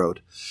further down the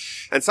road.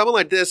 And someone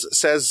like this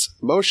says,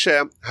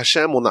 Moshe,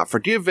 Hashem will not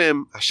forgive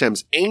him,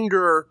 Hashem's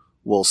anger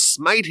will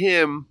smite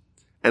him,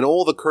 and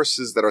all the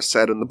curses that are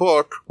said in the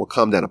book will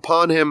come down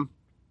upon him.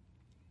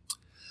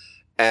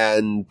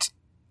 And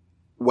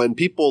when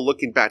people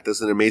looking back,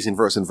 there's an amazing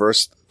verse in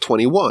verse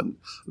 21.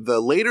 The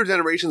later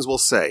generations will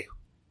say,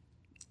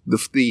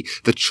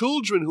 the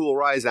children who will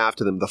rise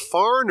after them, the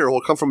foreigner who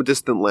will come from a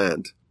distant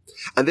land,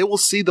 and they will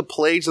see the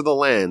plagues of the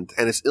land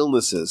and its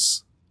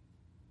illnesses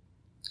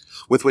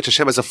with which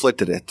Hashem has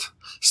afflicted it.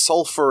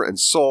 Sulfur and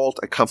salt,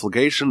 a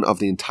conflagration of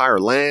the entire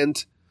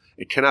land.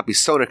 It cannot be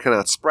sown, it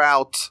cannot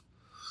sprout.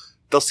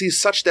 They'll see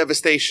such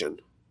devastation,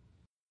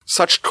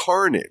 such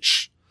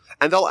carnage,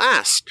 and they'll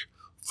ask,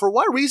 for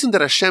what reason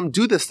did Hashem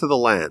do this to the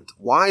land?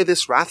 Why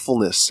this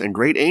wrathfulness and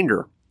great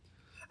anger?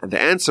 And the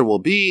answer will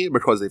be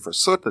because they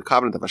forsook the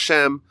covenant of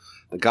Hashem,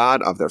 the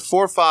God of their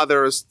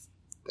forefathers,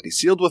 that he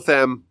sealed with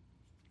them,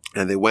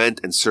 and they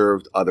went and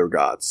served other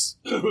gods.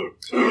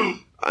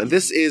 And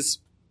this is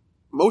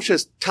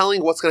Moshe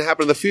telling what's going to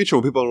happen in the future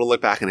when people are going to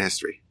look back in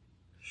history.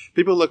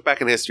 People look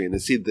back in history and they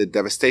see the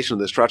devastation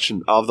and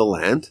destruction of the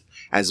land,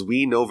 as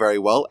we know very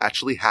well,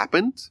 actually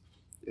happened.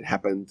 It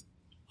happened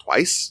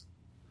twice,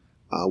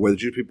 where the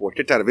Jewish people were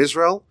kicked out of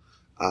Israel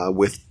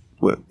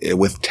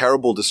with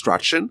terrible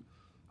destruction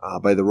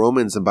by the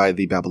Romans and by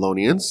the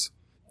Babylonians.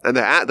 And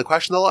the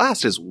question they'll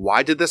ask is,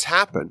 why did this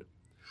happen?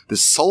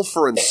 This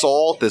sulfur and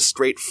salt, this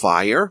straight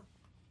fire.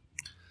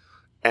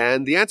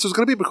 And the answer is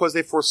going to be because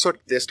they forsook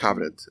this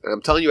covenant. And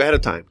I'm telling you ahead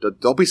of time,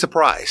 don't be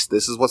surprised.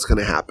 This is what's going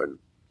to happen.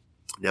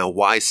 Now,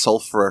 why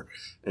sulfur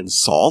and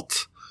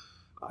salt?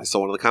 So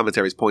one of the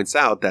commentaries points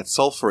out that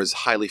sulfur is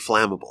highly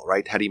flammable,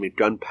 right? How do you make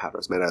gunpowder?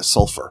 It's made out of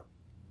sulfur.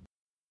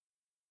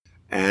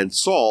 And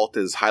salt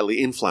is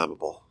highly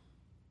inflammable.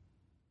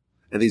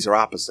 And these are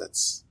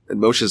opposites.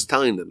 And Moshe is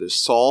telling them there's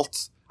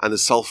salt and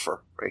there's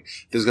sulfur, right?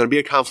 There's going to be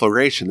a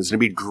conflagration. There's going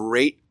to be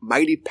great,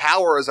 mighty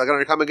powers that are going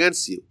to come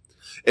against you.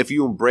 If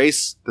you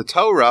embrace the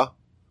Torah,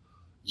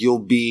 you'll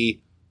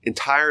be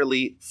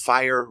entirely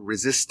fire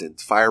resistant,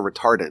 fire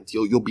retardant.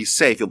 You'll be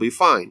safe. You'll be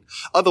fine.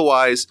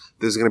 Otherwise,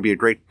 there's going to be a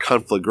great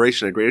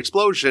conflagration, a great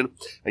explosion,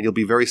 and you'll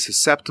be very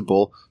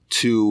susceptible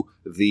to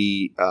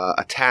the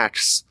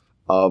attacks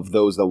of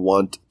those that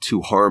want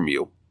to harm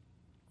you.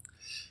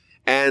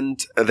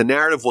 And the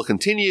narrative will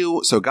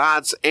continue. So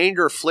God's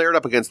anger flared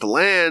up against the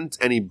land,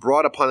 and he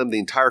brought upon them the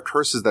entire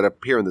curses that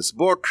appear in this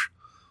book.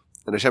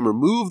 And Hashem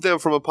removed them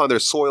from upon their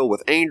soil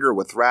with anger,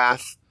 with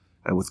wrath,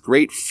 and with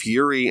great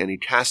fury, and he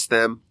cast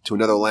them to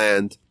another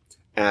land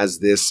as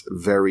this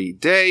very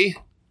day.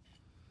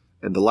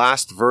 And the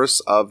last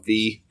verse of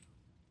the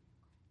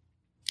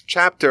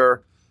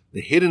chapter,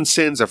 the hidden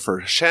sins are for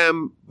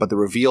Hashem, but the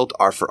revealed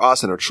are for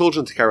us and our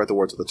children to carry out the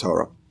words of the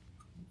Torah.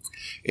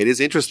 It is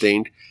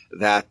interesting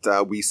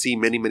that we see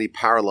many, many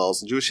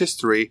parallels in Jewish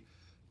history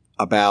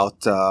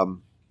about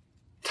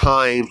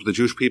times the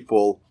Jewish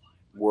people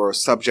were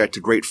subject to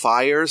great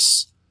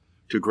fires,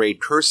 to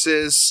great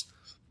curses,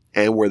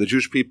 and where the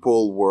Jewish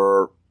people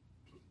were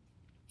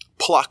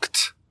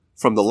plucked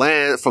from the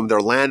land, from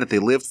their land that they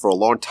lived for a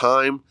long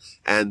time,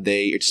 and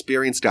they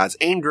experienced God's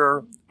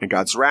anger and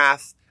God's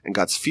wrath and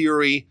God's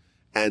fury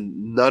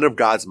and none of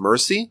God's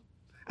mercy.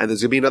 And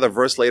there's going to be another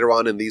verse later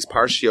on in these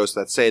parshios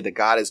that say that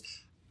God is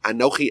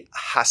Anochi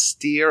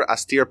hastir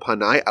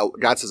panai.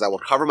 God says, I will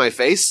cover my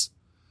face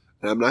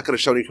and I'm not going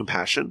to show any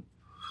compassion.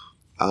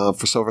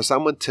 For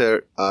someone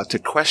to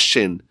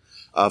question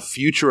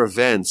future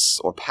events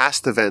or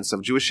past events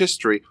of Jewish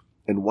history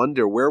and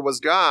wonder where was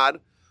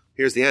God,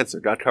 here's the answer.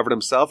 God covered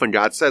himself, and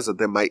God says that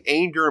then my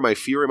anger, my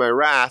fury, my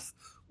wrath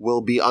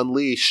will be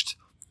unleashed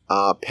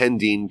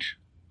pending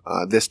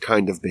this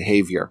kind of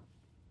behavior.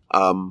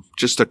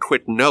 Just a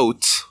quick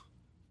note.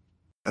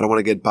 I don't want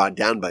to get bogged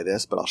down by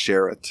this, but I'll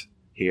share it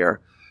here.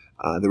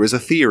 There is a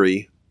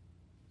theory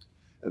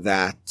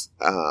that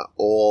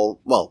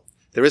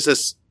there is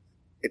this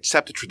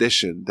accepted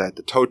tradition that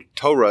the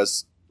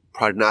Torah's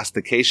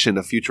prognostication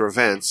of future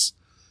events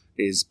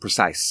is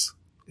precise,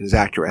 is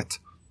accurate.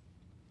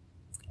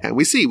 And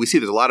we see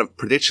there's a lot of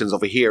predictions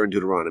over here in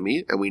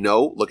Deuteronomy, and we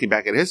know, looking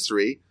back at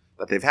history,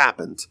 that they've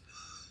happened.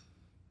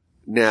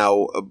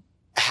 Now,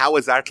 how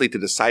exactly to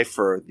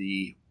decipher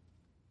the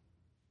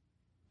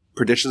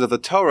predictions of the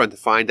Torah and to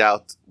find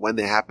out when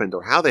they happened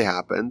or how they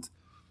happened,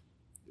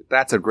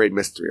 that's a great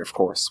mystery, of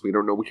course. We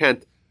don't know. We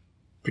can't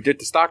predict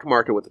the stock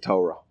market with the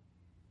Torah.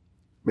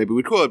 Maybe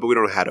we could, but we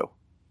don't know how to.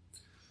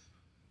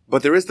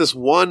 But there is this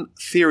one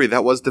theory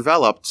that was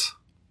developed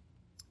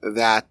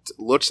that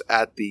looks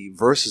at the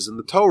verses in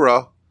the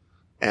Torah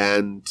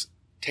and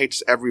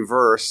takes every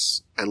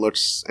verse and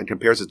looks and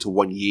compares it to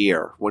 1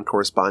 year, one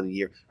corresponding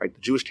year. Right?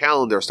 The Jewish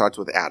calendar starts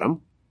with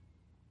Adam.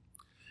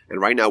 And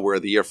right now we're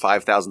at the year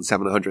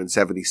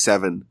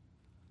 5,777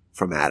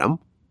 from Adam.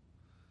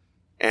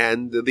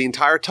 And the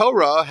entire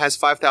Torah has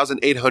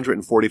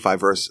 5,845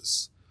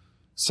 verses.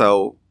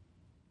 So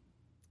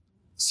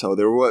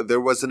there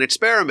was an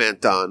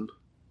experiment done.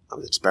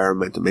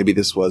 Maybe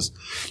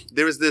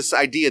there was this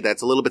idea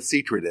that's a little bit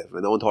secretive,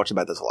 and no one talks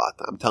about this a lot.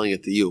 I'm telling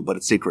it to you, but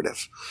it's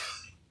secretive.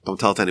 Don't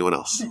tell it to anyone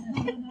else.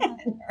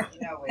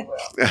 No, we will.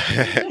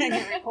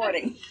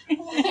 Recording.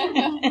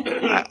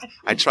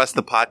 I trust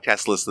the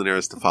podcast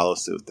listeners to follow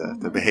suit,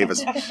 to behave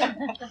as.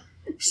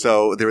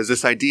 So there was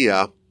this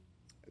idea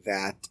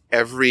that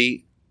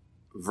every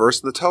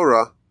verse in the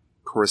Torah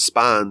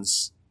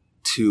corresponds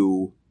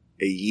to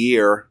a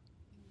year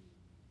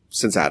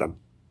since Adam.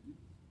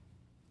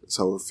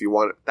 So if you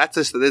want, that's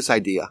just this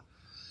idea.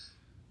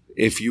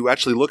 If you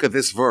actually look at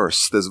this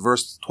verse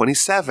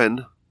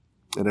 27,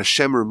 and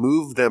Hashem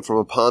removed them from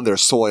upon their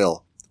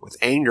soil with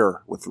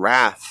anger, with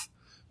wrath,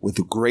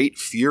 with great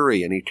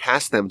fury, and he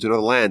cast them to the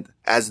land.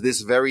 As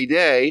this very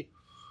day,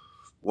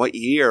 what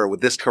year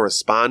would this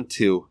correspond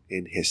to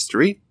in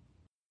history?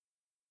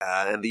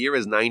 And the year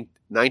is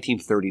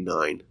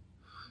 1939,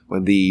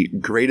 when the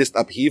greatest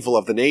upheaval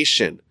of the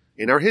nation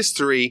in our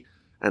history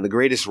and the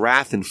greatest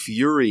wrath and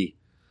fury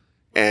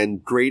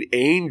and great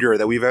anger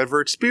that we've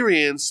ever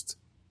experienced,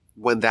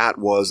 when that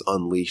was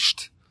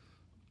unleashed.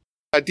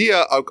 The idea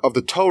of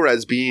the Torah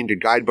as being the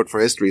guidebook for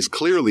history is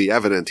clearly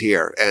evident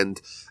here,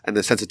 and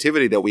the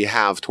sensitivity that we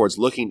have towards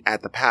looking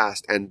at the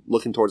past and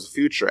looking towards the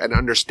future and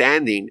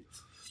understanding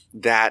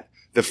that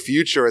the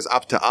future is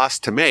up to us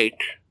to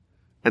make,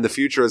 and the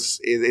future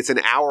it's in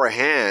our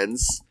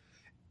hands.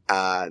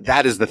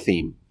 That is the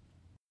theme.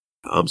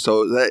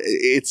 So I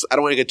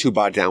don't want to get too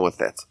bogged down with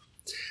it.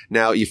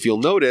 Now, if you'll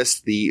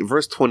notice, the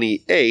verse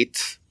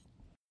 28,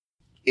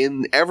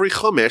 in every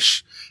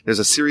Chumash, there's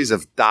a series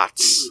of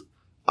dots,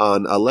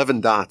 11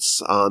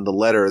 dots on the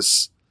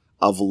letters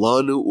of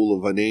Lanu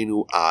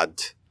Ulavanenu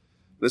Ad.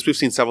 This we've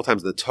seen several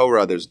times in the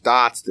Torah. There's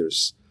dots,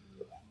 there's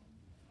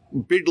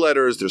big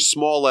letters, there's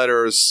small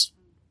letters.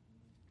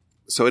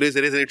 So it is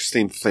an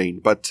interesting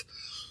thing. But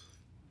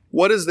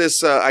what is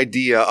this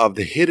idea of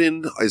the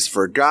hidden is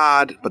for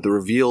God, but the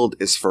revealed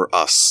is for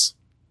us?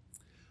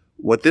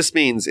 What this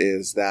means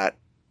is that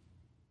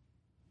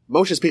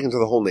Moshe is speaking to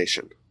the whole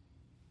nation.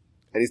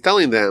 And he's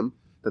telling them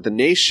that the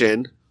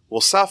nation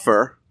will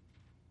suffer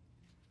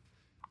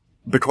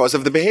because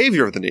of the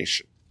behavior of the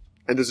nation.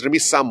 And there's going to be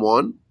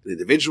someone, an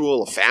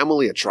individual, a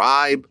family, a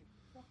tribe,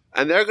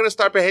 and they're going to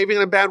start behaving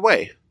in a bad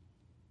way.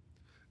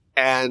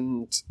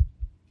 And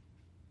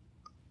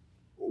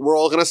we're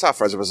all going to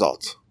suffer as a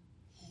result.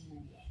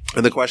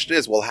 And the question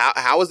is, well,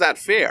 how is that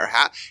fair?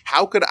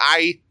 How could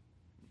I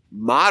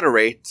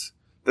moderate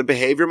the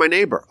behavior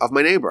of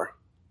my neighbor?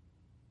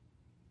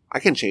 I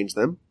can change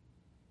them.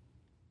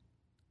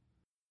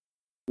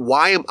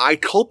 Why am I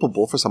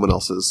culpable for someone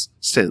else's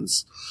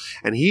sins?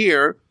 And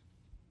here,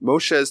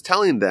 Moshe is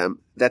telling them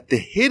that the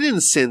hidden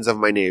sins of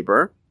my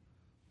neighbor,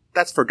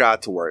 that's for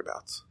God to worry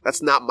about.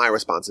 That's not my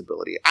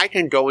responsibility. I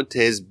can go into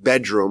his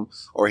bedroom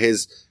or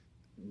his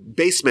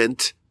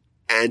basement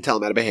and tell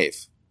him how to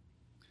behave.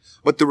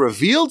 But the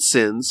revealed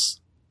sins,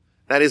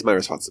 that is my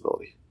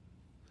responsibility.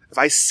 If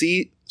I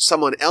see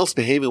someone else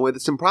behaving in a way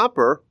that's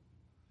improper,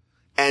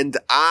 and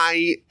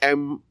I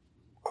am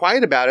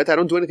quiet about it, I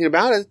don't do anything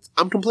about it,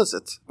 I'm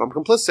complicit. If I'm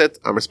complicit,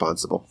 I'm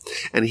responsible.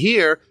 And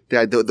here,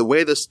 the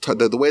way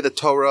the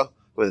Torah,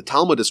 where the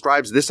Talmud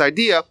describes this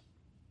idea,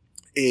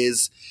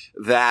 is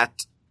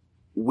that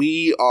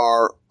we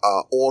are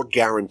all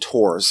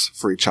guarantors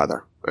for each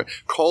other.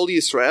 Kol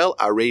Yisrael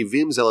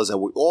arevim zelazeh.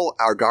 We all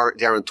are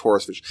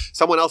guarantors for each other.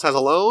 Someone else has a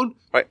loan,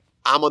 right?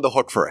 I'm on the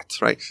hook for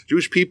it, right?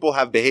 Jewish people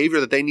have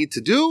behavior that they need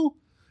to do,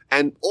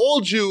 and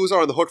all Jews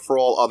are on the hook for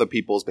all other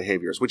people's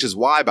behaviors, which is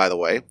why, by the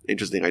way,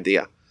 interesting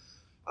idea,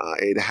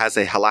 it has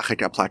a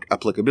halachic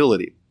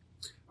applicability.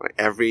 Right?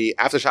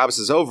 After Shabbos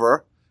is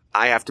over,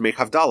 I have to make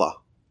Havdalah.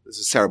 This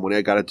is a ceremony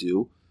I got to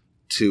do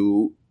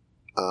to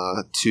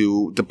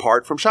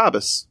depart from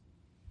Shabbos.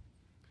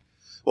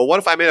 Well, what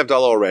if I made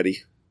Havdalah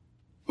already,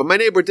 but my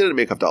neighbor didn't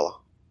make Havdalah?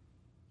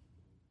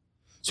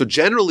 So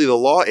generally the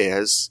law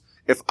is,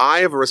 if I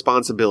have a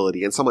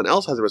responsibility and someone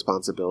else has a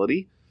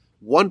responsibility,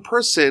 one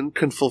person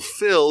can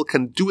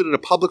do it in a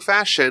public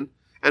fashion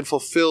and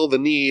fulfill the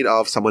need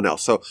of someone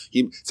else. So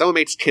someone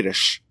makes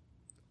Kiddush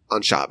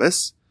on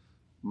Shabbos.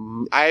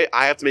 I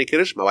have to make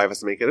Kiddush. My wife has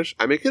to make Kiddush.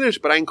 I make Kiddush,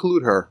 but I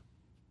include her.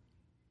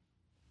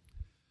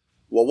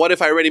 Well, what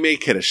if I already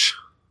made Kiddush?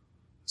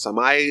 So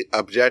my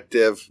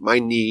objective, my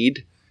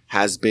need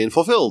has been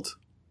fulfilled.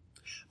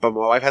 But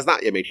my wife has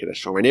not yet made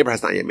Kiddush, or my neighbor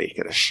has not yet made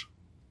Kiddush,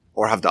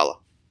 or Havdalah.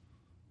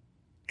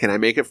 Can I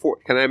make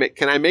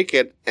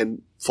it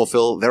and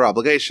fulfill their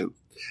obligation?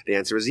 The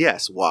answer is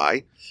yes.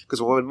 Why?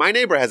 Because when my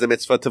neighbor has a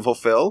mitzvah to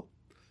fulfill,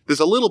 there's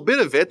a little bit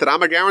of it that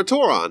I'm a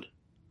guarantor on.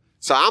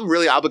 So I'm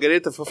really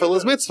obligated to fulfill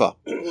his mitzvah.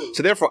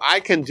 So therefore I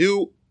can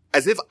do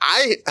as if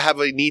I have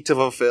a need to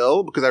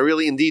fulfill, because I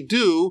really indeed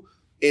do,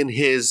 in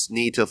his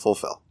need to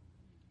fulfill.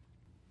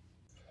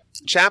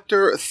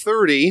 Chapter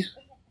 30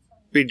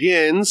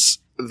 begins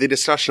the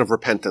discussion of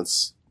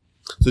repentance.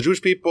 So the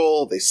Jewish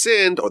people, they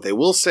sinned, or they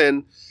will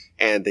sin,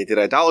 and they did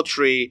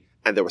idolatry,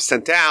 and they were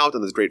sent out,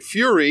 and there's great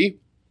fury.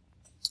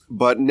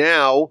 But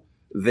now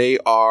they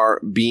are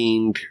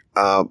being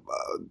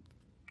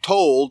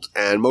told,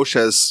 and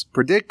Moshe's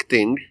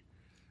predicting,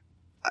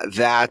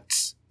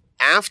 that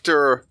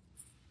after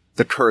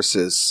the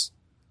curses,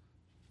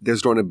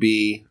 there's going to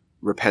be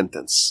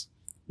repentance.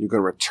 You're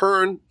going to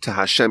return to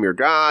Hashem your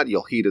God.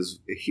 You'll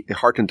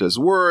hearken to his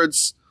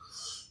words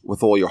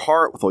with all your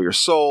heart, with all your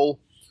soul.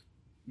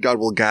 God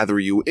will gather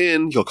you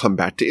in. You'll come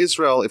back to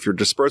Israel. If you're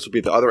dispersed, will be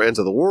at the other ends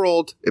of the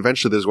world.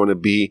 Eventually, there's going to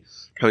be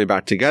coming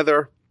back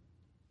together.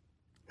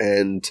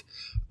 And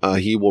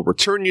he will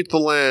return you to the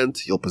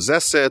land. You'll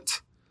possess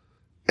it.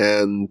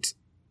 And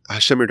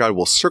Hashem your God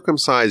will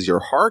circumcise your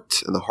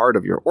heart and the heart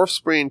of your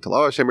offspring to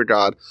love Hashem your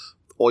God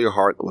with all your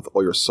heart and with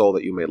all your soul,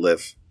 that you may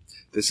live.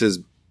 This is,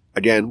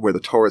 again, where the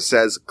Torah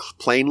says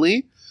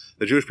plainly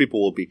the Jewish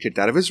people will be kicked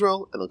out of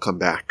Israel and they'll come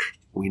back.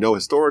 We know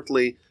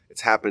historically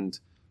it's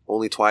happened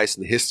only twice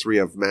in the history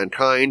of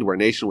mankind, where a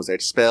nation was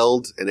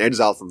expelled and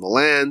exiled from the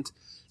land,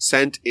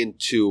 sent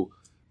into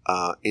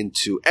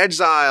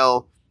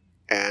exile,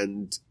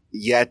 and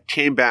yet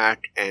came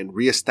back and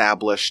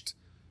reestablished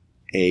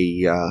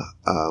a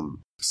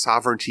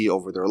sovereignty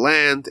over their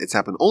land. It's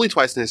happened only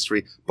twice in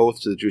history,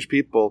 both to the Jewish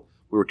people.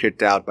 We were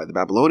kicked out by the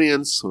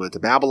Babylonians, who went to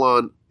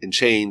Babylon in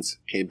chains,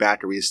 came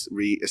back and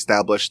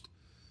reestablished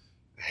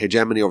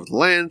hegemony over the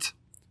land.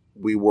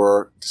 We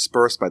were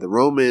dispersed by the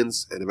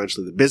Romans and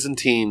eventually the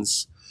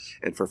Byzantines.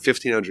 And for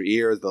 1,500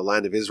 years, the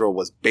land of Israel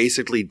was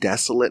basically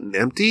desolate and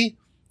empty.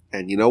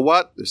 And you know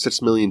what? There's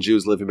 6 million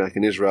Jews living back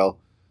in Israel.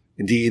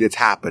 Indeed, it's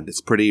happened.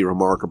 It's pretty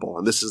remarkable.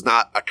 And this is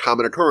not a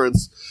common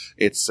occurrence.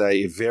 It's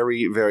a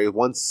very, very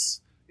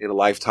once in a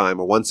lifetime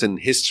or once in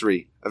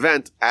history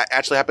event.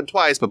 Actually happened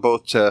twice, but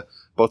both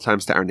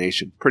times to our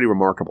nation. Pretty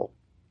remarkable.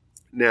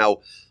 Now,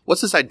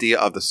 what's this idea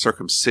of the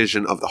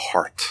circumcision of the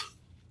heart?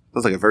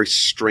 Sounds like a very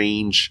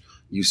strange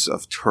use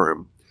of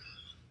term.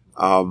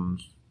 And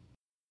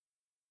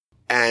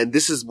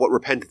this is what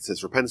repentance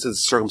is. Repentance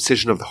is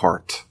circumcision of the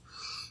heart.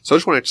 So I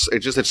just want to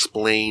just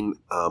explain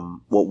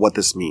what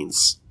this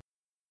means.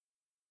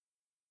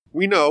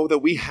 We know that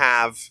we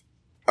have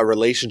a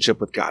relationship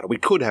with God. We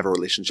could have a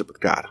relationship with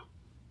God.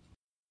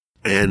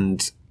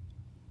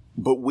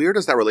 But where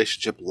does that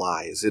relationship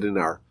lie? Is it in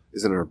our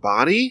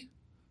body,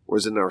 or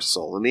is it in our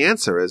soul? And the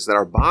answer is that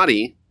our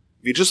body,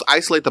 if you just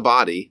isolate the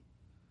body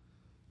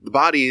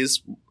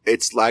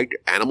it's like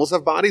animals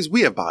have bodies,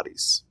 we have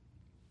bodies.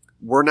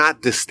 We're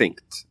not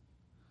distinct.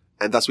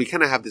 And thus we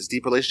kind of have this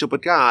deep relationship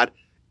with God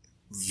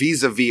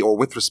vis-a-vis or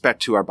with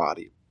respect to our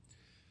body.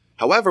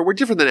 However, we're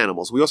different than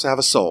animals. We also have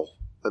a soul.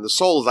 And the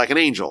soul is like an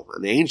angel.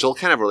 And the angel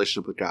can have a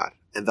relationship with God.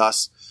 And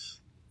thus,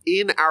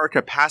 in our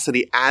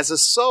capacity as a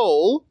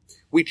soul,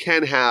 we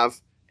can have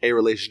a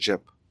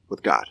relationship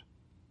with God.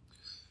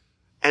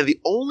 And the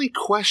only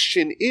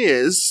question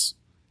is,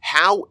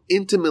 how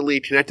intimately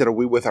connected are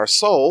we with our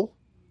soul?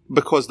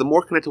 Because the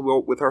more connected we are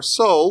with our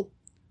soul,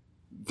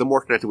 the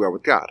more connected we are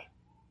with God.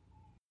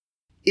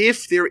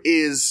 If there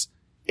is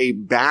a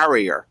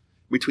barrier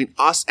between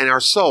us and our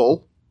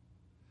soul,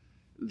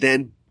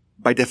 then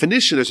by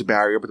definition there's a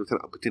barrier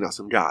between us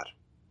and God.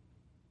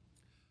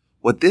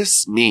 What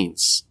this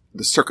means,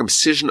 the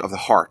circumcision of the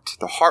heart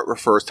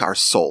refers to our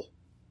soul.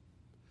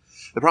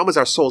 The problem is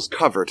our soul is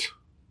covered.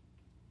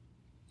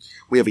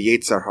 We have a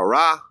Yetzer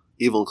Hara,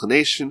 evil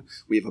inclination,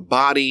 we have a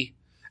body,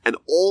 and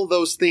all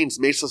those things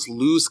makes us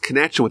lose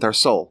connection with our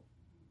soul.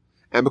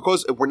 And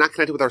because if we're not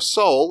connected with our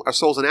soul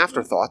is an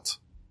afterthought.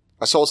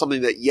 Our soul is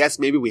something that, yes,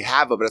 maybe we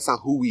have it, but it's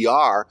not who we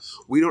are.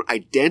 We don't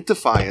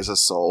identify as a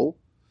soul.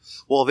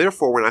 Well,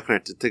 therefore, we're not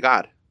connected to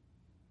God.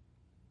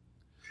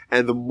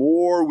 And the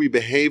more we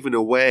behave in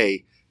a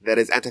way that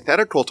is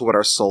antithetical to what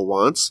our soul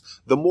wants,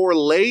 the more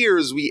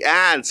layers we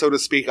add, so to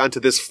speak, onto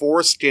this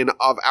foreskin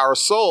of our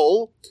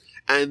soul,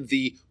 and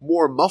the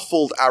more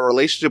muffled our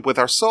relationship with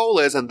our soul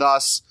is, and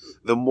thus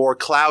the more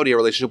cloudy our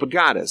relationship with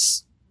God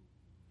is.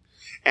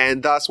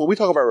 And thus, when we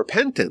talk about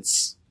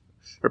repentance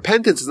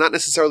is not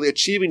necessarily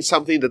achieving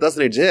something that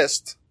doesn't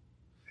exist.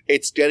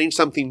 It's getting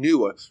something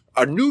new,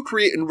 a new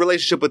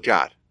relationship with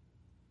God.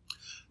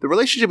 The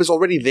relationship is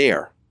already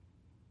there.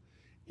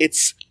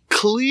 It's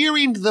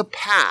clearing the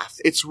path.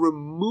 It's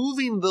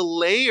removing the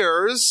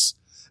layers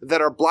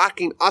that are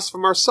blocking us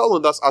from our soul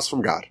and thus us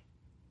from God.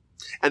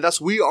 And thus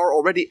we are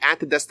already at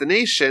the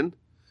destination.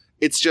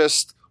 It's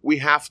just we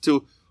have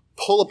to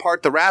pull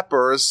apart the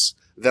wrappers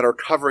that are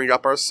covering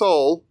up our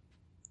soul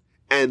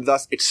and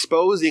thus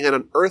exposing and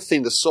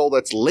unearthing the soul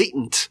that's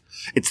latent.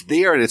 It's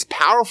there and it's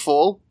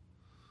powerful,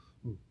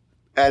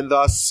 and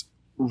thus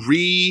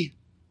reconnecting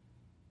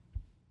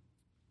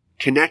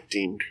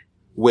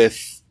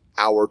with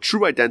our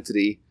true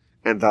identity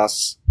and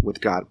thus with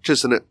God, which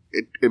is an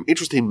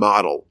interesting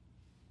model.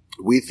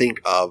 We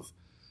think of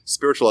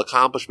spiritual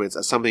accomplishments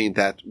as something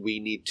that we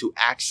need to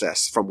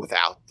access from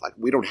without. Like,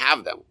 we don't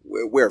have them.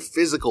 We're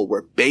physical,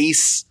 we're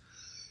base,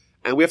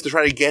 and we have to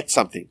try to get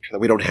something that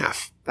we don't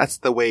have. That's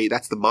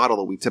the model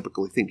that we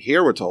typically think.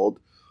 Here we're told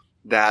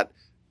that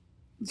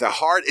the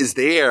heart is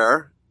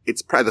there,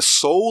 the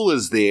soul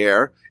is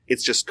there,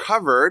 it's just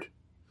covered.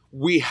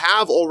 We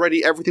have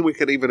already everything we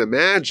could even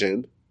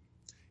imagine.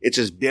 It's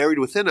just buried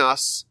within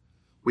us.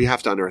 We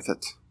have to unearth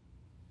it.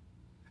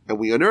 And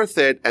we unearth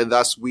it, and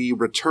thus we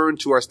return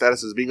to our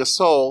status as being a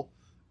soul,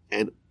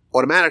 and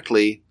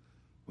automatically,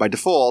 by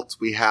default,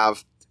 we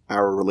have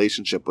our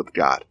relationship with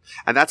God.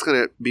 And that's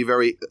going to be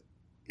very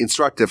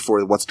instructive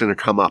for what's going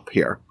to come up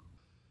here.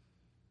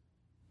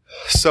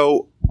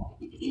 So,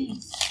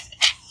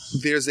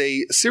 there's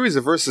a series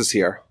of verses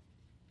here,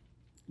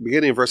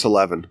 beginning in verse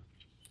 11.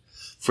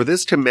 For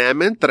this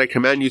commandment that I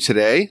command you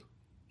today,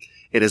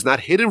 it is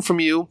not hidden from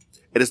you,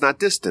 it is not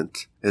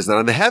distant, it is not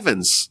in the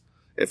heavens.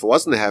 If it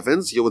was in the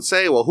heavens, you would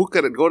say, well, who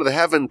could go to the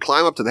heaven,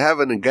 climb up to the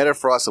heaven, and get it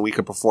for us, and we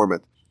could perform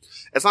it?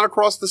 It's not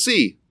across the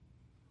sea.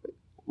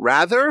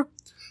 Rather,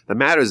 the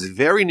matter is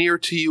very near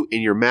to you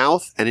in your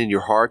mouth and in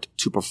your heart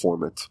to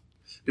perform it.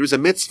 There is a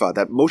mitzvah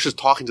that Moshe is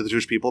talking to the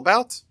Jewish people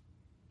about.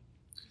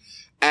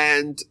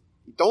 And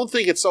don't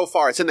think it's so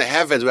far. It's in the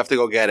heavens. We have to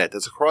go get it.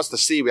 It's across the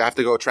sea. We have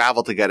to go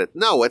travel to get it.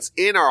 No, it's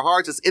in our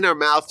hearts. It's in our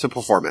mouth to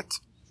perform it.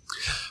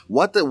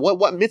 What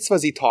mitzvah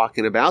is he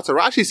talking about? So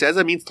Rashi says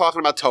it means talking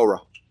about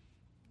Torah.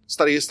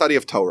 Study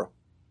of Torah.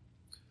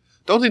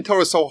 Don't think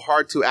Torah is so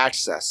hard to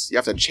access. You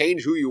have to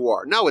change who you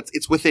are. No,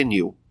 it's within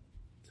you.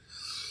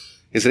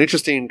 It's an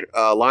interesting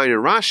line in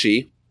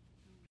Rashi.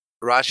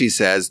 Rashi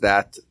says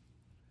that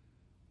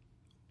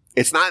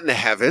it's not in the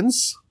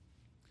heavens.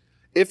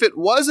 If it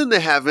was in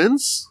the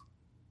heavens,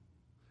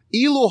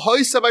 ilu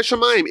hoisa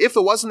v'shamayim. If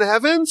it was in the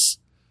heavens,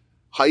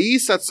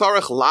 ha'isa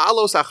tzarech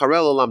la'alos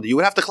acharei l'olam. You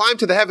would have to climb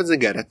to the heavens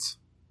and get it.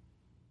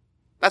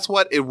 That's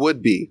what it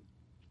would be.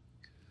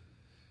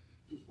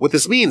 What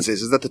this means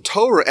is that the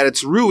Torah at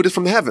its root is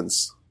from the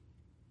heavens.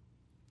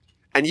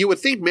 And you would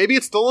think maybe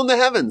it's still in the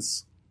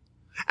heavens.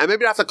 And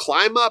maybe you have to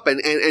climb up and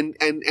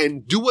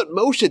do what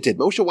Moshe did.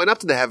 Moshe went up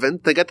to the heaven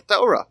to get the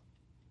Torah.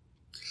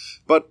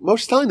 But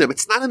Moshe's telling them,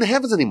 it's not in the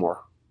heavens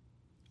anymore.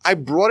 I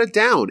brought it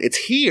down.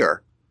 It's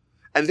here.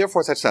 And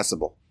therefore it's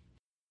accessible.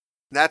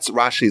 That's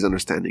Rashi's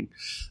understanding.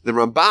 The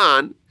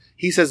Ramban,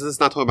 he says this is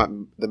not talking about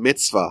the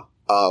mitzvah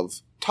of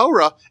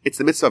Torah, it's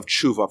the mitzvah of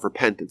tshuva, of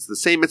repentance. The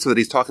same mitzvah that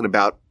he's talking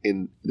about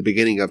in the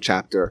beginning of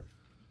chapter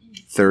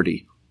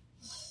 30.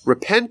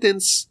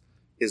 Repentance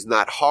is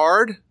not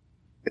hard.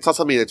 It's not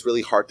something that's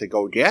really hard to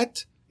go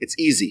get. It's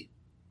easy.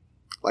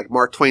 Like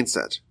Mark Twain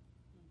said.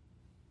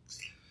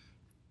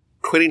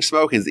 Quitting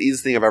smoking is the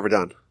easiest thing I've ever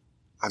done.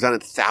 I've done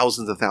it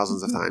thousands and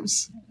thousands of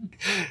times.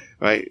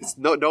 Right? It's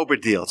no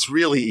big deal. It's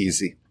really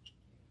easy.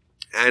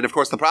 And of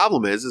course the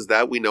problem is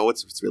that we know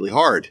it's really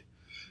hard.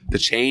 To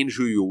change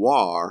who you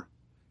are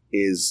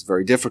is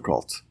very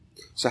difficult.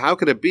 So how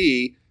could it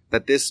be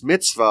that this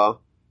mitzvah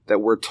that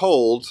we're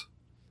told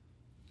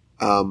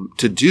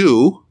to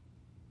do,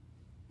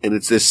 and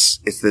it's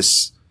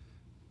this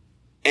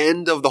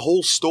end of the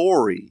whole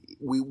story,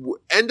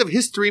 end of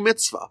history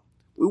mitzvah.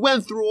 We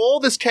went through all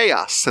this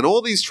chaos and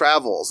all these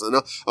travels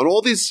and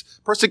all these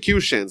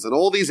persecutions and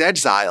all these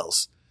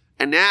exiles.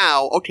 And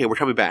now, okay, we're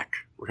coming back.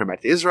 We're coming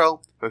back to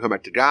Israel. We're coming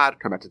back to God.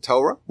 Coming back to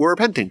Torah. We're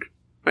repenting.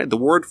 Right? The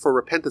word for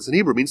repentance in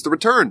Hebrew means to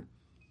return.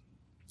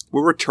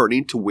 We're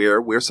returning to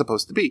where we're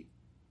supposed to be.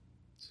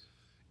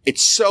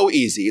 It's so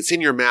easy. It's in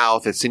your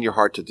mouth. It's in your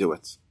heart to do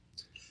it.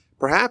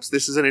 Perhaps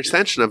this is an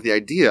extension of the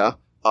idea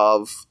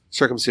of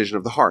circumcision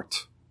of the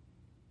heart.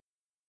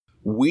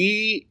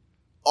 We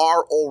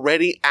are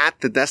already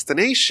at the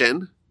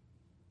destination.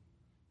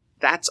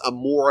 That's a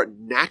more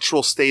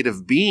natural state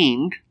of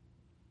being.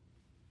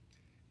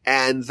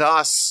 And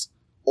thus,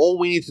 all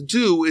we need to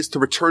do is to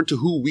return to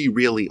who we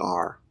really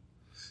are.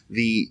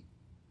 The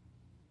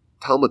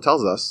Talmud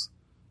tells us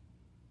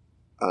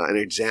an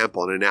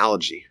example, an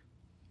analogy.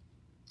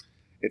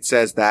 It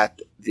says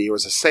that there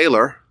was a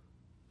sailor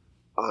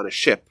on a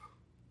ship.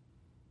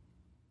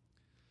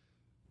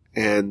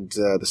 And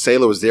the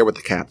sailor was there with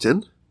the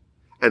captain.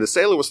 And the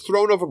sailor was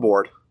thrown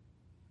overboard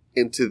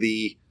into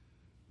the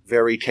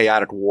very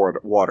chaotic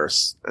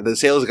waters. And the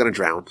sailor's going to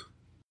drown.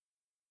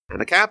 And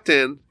the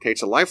captain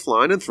takes a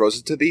lifeline and throws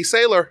it to the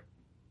sailor.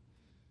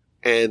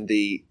 And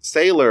the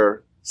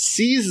sailor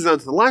seizes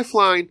onto the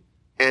lifeline,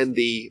 and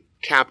the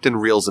captain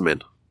reels him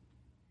in.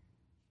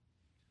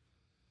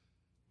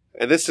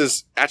 And this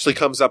is actually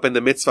comes up in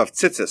the mitzvah of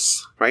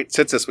tzitzis, right?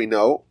 Tzitzis, we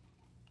know,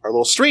 are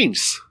little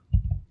streams.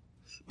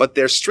 But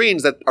they're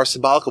streams that are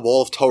symbolic of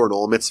all of Torah and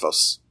all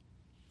mitzvahs.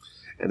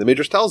 And the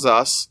Midrash tells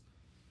us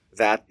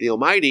that the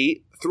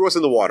Almighty threw us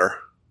in the water.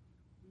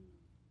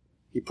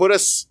 He put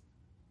us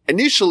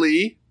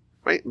initially,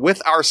 right,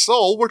 with our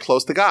soul, we're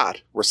close to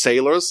God. We're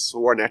sailors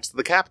who are next to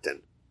the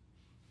captain.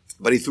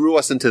 But he threw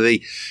us into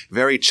the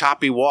very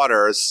choppy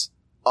waters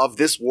of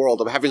this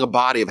world, of having a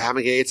body, of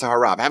having a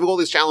Yitzhahara, of having all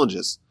these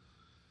challenges.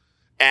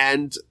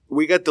 And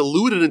we get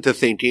deluded into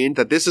thinking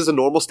that this is a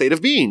normal state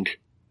of being,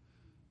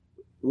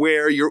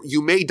 where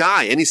you may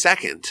die any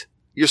second.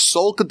 Your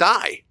soul could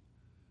die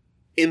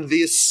in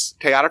this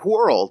chaotic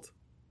world.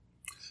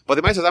 But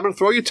the Almighty says, I'm going to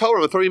throw you Torah, I'm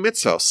going to throw you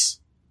mitzvos.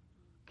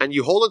 And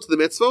you hold on to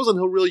the mitzvos, and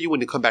he'll reel you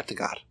when you come back to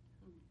God.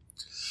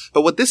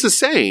 But what this is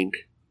saying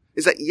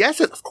is that, yes,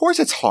 of course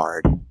it's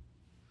hard.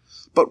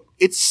 But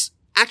it's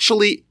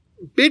actually,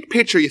 big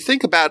picture, you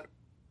think about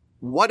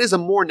what is a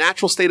more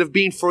natural state of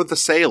being for the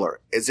sailor.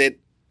 Is it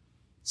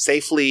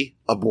safely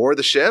aboard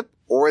the ship,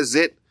 or is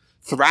it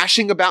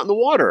thrashing about in the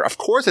water? Of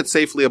course it's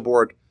safely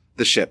aboard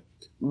the ship.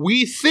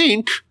 We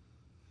think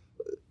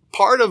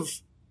part of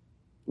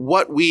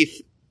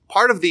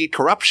the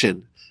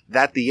corruption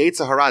that the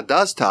Yitzhahara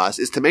does to us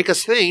is to make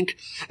us think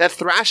that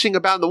thrashing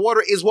about in the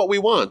water is what we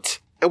want.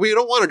 And we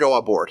don't want to go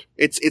aboard.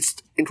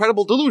 It's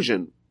incredible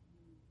delusion.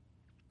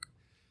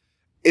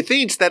 It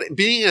thinks that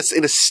being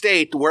in a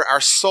state where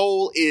our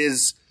soul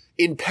is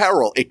in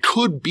peril, it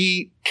could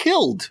be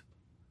killed.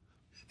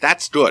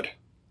 That's good.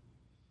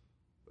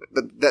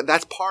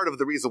 That's part of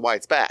the reason why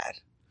it's bad.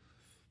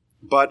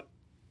 But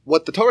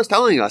what the Torah is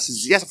telling us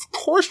is, yes, of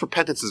course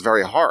repentance is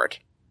very hard.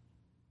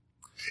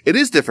 It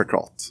is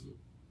difficult.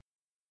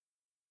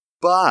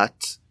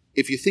 But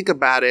if you think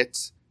about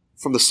it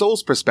from the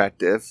soul's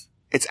perspective,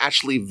 it's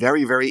actually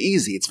very, very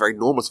easy. It's very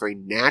normal. It's very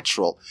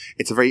natural.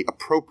 It's a very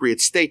appropriate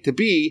state to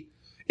be.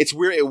 It's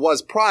where it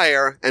was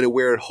prior and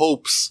where it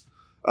hopes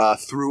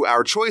through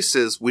our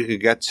choices we could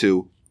get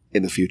to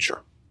in the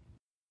future.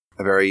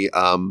 A very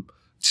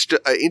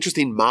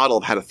interesting model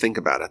of how to think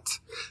about it.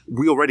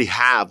 We already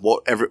have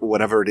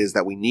whatever it is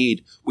that we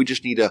need. We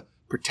just need to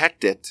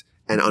protect it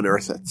and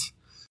unearth it.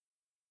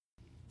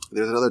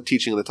 There's another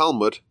teaching in the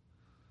Talmud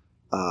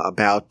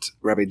about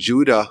Rabbi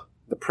Judah,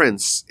 the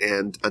prince,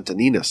 and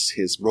Antoninus,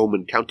 his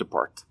Roman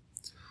counterpart.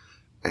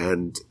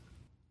 And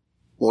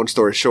long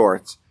story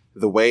short,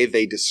 the way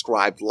they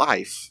described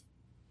life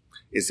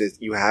is that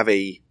you have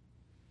a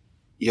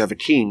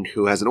king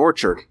who has an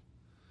orchard,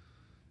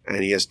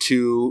 and he has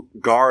two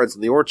guards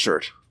in the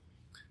orchard.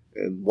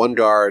 And one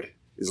guard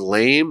is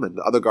lame, and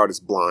the other guard is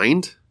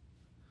blind.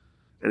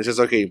 And it says,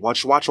 okay,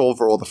 watch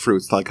over all the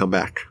fruits till I come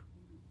back.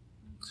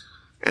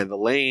 And the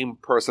lame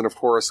person, of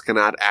course,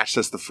 cannot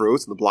access the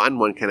fruits, and the blind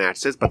one can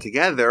access, but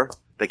together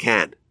they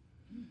can.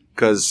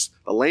 Because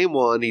the lame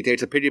one, he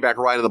takes a piggyback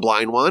ride on the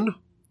blind one,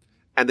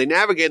 and they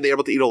navigate, and they're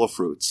able to eat all the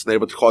fruits. They're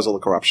able to cause all the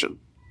corruption.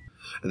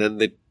 And then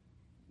the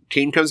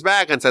king comes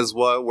back and says,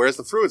 well, where's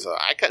the fruits?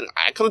 I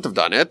couldn't have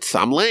done it.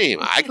 I'm lame.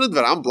 I couldn't have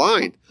done it. I'm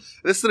blind.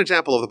 And this is an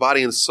example of the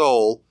body and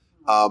soul,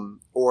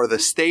 or the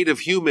state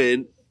of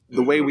human,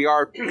 the way we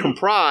are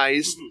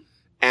comprised,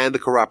 and the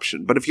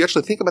corruption. But if you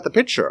actually think about the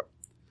picture,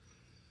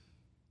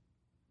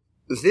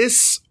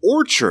 this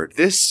orchard,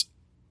 this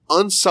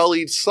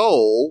unsullied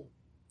soul,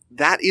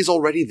 that is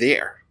already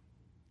there.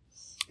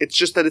 It's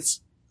just that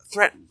it's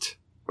threatened.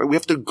 Right? We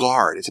have to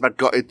guard. It's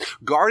about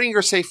guarding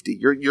your safety.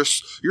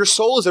 Your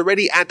soul is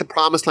already at the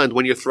promised land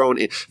when you're thrown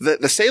in.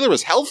 The sailor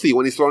is healthy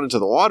when he's thrown into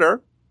the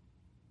water.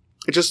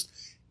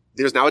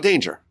 There's now a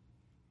danger.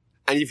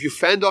 And if you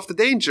fend off the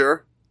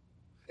danger,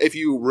 if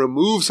you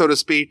remove, so to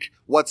speak,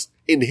 what's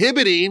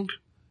inhibiting,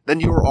 then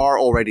you are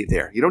already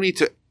there. You don't need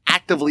to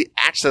actively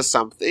access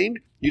something.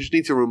 You just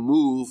need to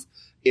remove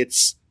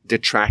its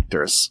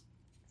detractors.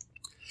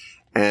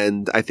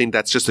 And I think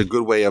that's just a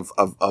good way of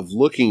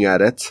looking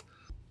at it.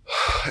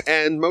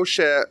 And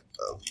Moshe,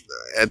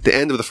 at the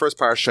end of the first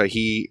parasha,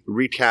 he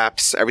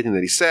recaps everything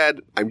that he said.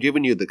 I'm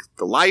giving you the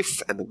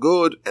life and the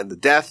good and the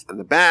death and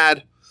the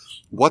bad.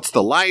 What's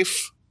the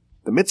life?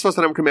 The mitzvahs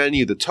that I'm commanding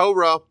you, the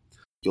Torah.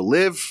 You'll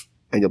live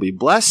and you'll be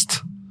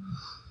blessed.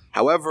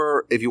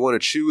 However, if you want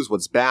to choose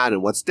what's bad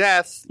and what's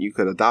death, you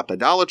could adopt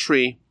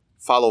idolatry,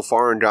 follow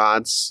foreign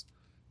gods,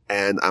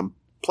 and I'm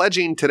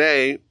pledging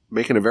today,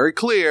 making it very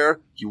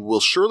clear, you will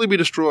surely be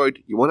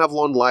destroyed, you won't have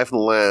long life in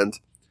the land,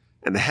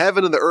 and the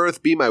heaven and the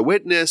earth be my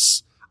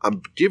witness.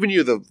 I'm giving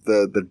you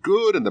the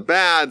good and the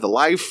bad, the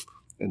life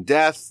and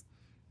death,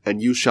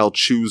 and you shall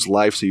choose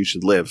life, so you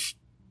should live.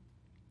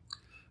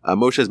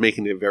 Moshe is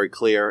making it very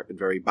clear and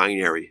very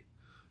binary.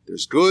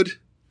 There's good,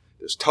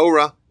 there's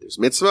Torah, there's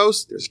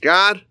mitzvos, there's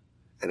God,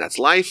 and that's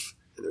life,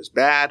 and there's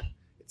bad.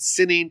 It's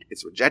sinning,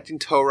 it's rejecting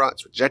Torah,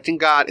 it's rejecting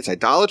God, it's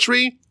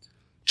idolatry.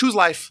 Choose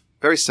life.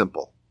 Very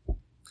simple.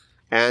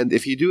 And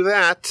if you do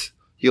that,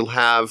 you'll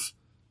have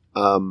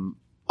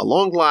a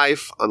long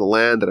life on the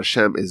land that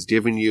Hashem is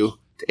giving you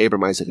to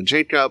Abraham, Isaac, and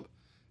Jacob.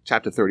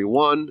 Chapter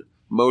 31,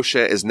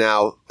 Moshe is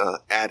now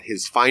at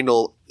his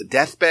final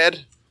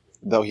deathbed,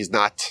 though he's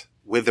not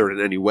withered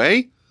in any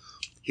way.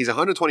 He's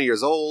 120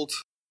 years old.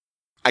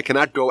 I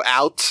cannot go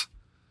out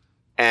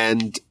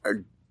and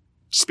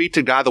speak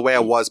to God the way I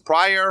was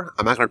prior.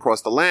 I'm not going to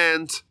cross the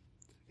land.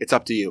 It's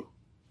up to you.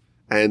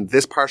 And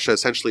this parsha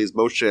essentially is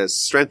Moshe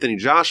strengthening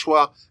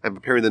Joshua and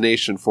preparing the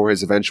nation for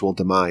his eventual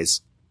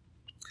demise.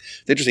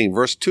 It's interesting.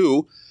 Verse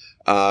 2,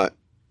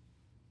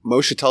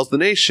 Moshe tells the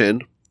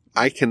nation,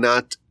 I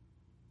cannot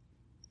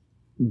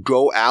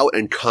go out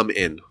and come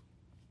in.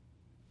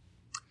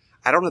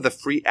 I don't have the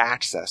free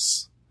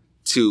access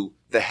to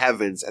the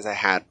heavens as I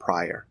had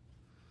prior.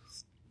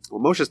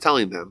 Well, Moshe is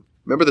telling them,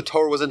 remember the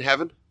Torah was in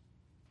heaven?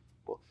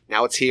 Well,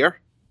 now it's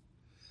here.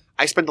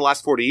 I spent the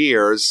last 40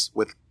 years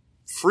with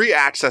free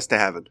access to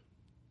heaven.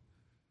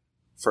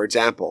 For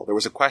example, there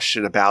was a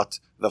question about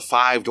the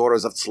 5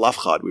 daughters of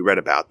Tzlafchad. We read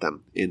about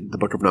them in the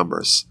book of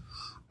Numbers.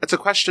 It's a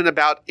question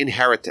about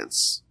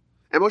inheritance.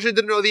 And Moshe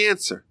didn't know the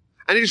answer.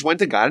 And he just went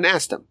to God and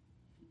asked him.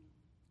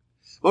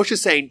 Moshe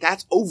is saying,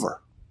 that's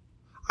over.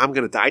 I'm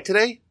going to die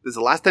today. This is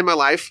the last day of my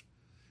life.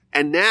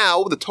 And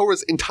now the Torah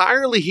is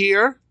entirely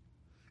here.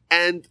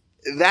 And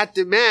that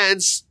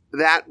demands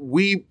that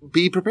we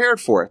be prepared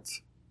for it.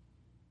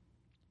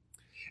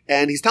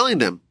 And he's telling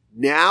them,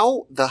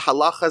 now the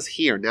halacha is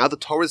here. Now the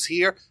Torah is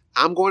here.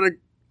 I'm going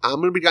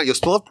to be gone. You'll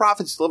still have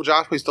prophets. You still have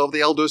Joshua. You still have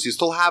the elders. You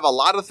still have a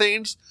lot of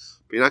things.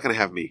 But you're not going to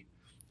have me.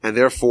 And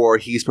therefore,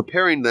 he's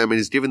preparing them and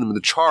he's giving them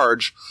the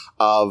charge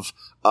of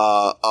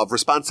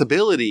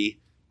responsibility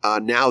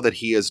now that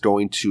he is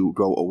going to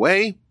go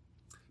away.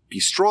 Be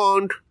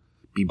strong.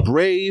 Be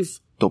brave.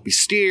 Don't be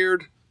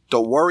scared.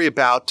 Don't worry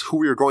about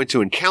who you're going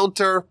to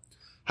encounter.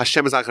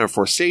 Hashem is not going to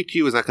forsake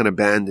you. He's not going to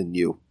abandon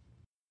you.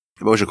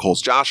 And Moshe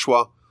calls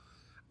Joshua.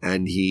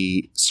 And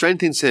he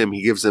strengthens him.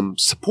 He gives him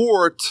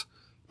support.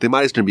 The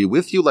Almighty is going to be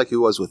with you like he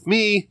was with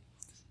me.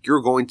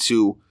 You're going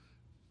to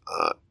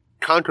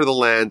conquer the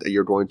land, and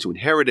you're going to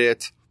inherit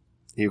it.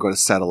 And you're going to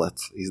settle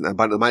it. The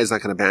Almighty is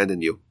not going to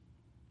abandon you.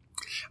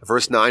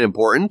 Verse 9,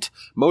 important.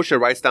 Moshe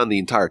writes down the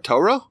entire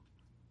Torah.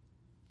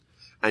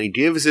 And he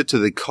gives it to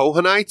the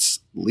Kohanites,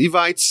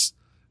 Levites,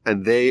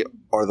 and they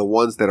are the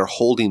ones that are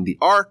holding the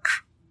ark,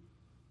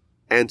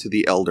 and to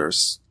the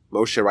elders.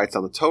 Moshe writes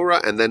down the Torah,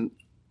 and then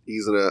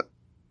he's going to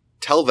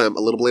tell them a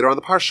little bit later on in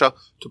the Parsha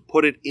to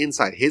put it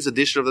inside his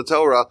edition of the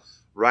Torah,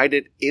 write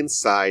it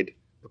inside,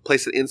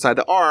 place it inside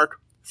the ark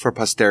for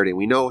posterity.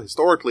 We know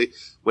historically,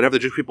 whenever the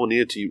Jewish people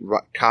needed to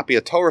copy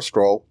a Torah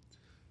scroll,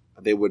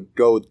 they would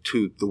go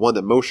to the one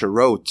that Moshe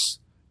wrote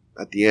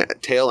at the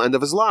tail end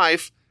of his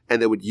life,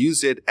 and they would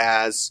use it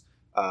as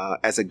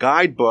a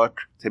guidebook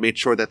to make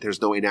sure that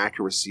there's no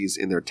inaccuracies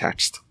in their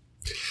text.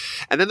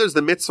 And then there's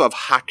the mitzvah of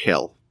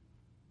Hakel.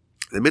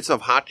 The mitzvah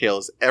of Hakel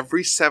is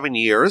every 7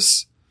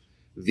 years,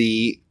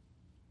 the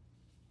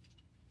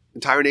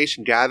entire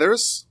nation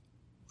gathers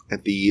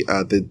at the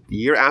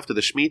year after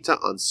the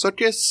Shemitah on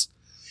Sukkot,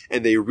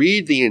 and they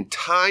read the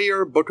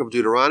entire book of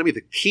Deuteronomy.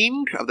 The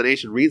king of the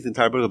nation reads the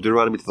entire book of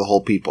Deuteronomy to the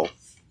whole people.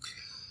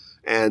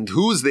 And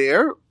who's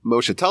there?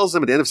 Moshe tells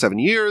them at the end of 7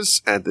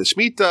 years, at the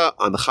Shemitah,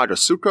 on the Chag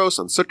Sukkos,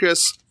 on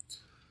Sukkot,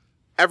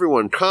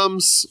 everyone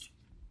comes,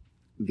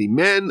 the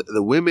men,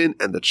 the women,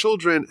 and the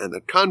children, and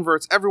the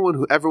converts,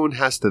 everyone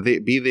has to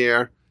be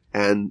there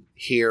and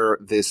hear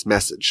this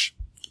message.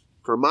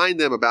 To remind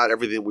them about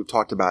everything we've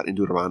talked about in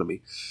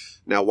Deuteronomy.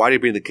 Now, why do you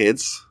bring the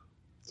kids?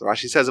 So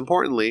Rashi says,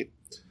 importantly,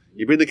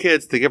 you bring the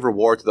kids to give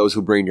reward to those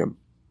who bring them.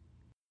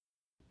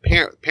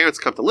 Parents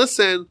come to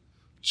listen.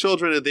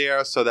 Children are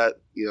there so that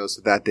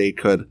they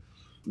could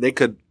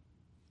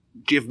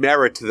give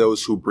merit to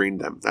those who bring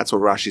them. That's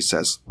what Rashi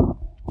says.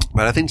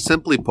 But I think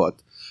simply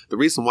put, the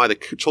reason why the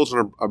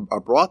children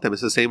are brought them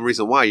is the same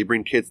reason why you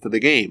bring kids to the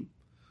game.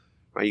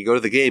 Right? You go to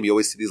the game, you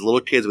always see these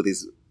little kids with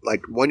these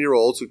like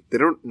 1-year-olds who they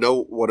don't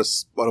know what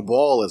a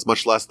ball is,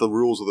 much less the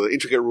rules or the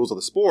intricate rules of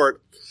the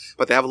sport.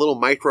 But they have a little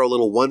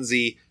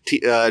onesie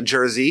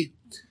jersey,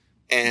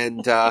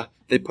 and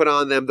they put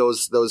on them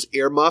those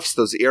ear muffs,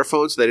 those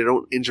earphones, so that they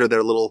don't injure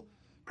their little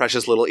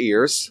precious little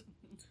ears.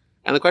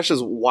 And the question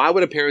is, why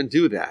would a parent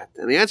do that?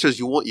 And the answer is,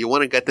 you want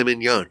to get them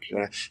in young.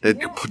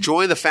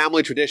 Join the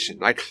family tradition.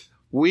 Right?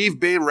 We've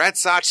been Red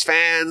Sox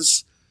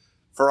fans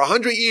for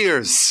 100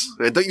 years,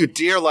 and don't you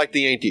dare like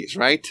the Yankees,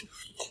 right?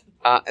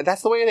 And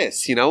that's the way it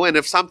is, And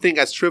if something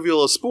as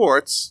trivial as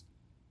sports,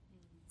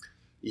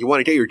 you want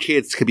to get your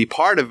kids to be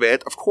part of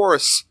it, of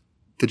course,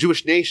 the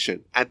Jewish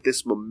nation, at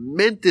this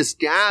momentous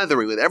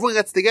gathering, when everyone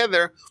gets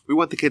together, we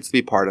want the kids to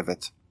be part of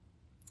it.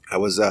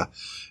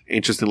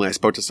 Interestingly, I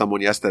spoke to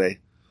someone yesterday.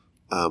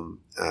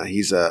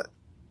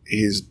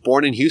 He's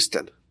born in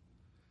Houston,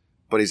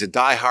 but he's a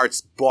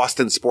diehard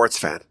Boston sports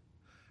fan.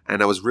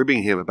 And I was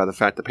ribbing him about the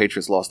fact the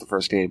Patriots lost the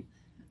first game.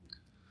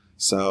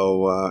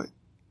 So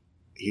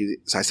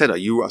I said, "Are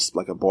you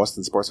like a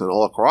Boston sports fan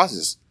all across?" He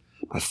says,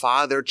 "My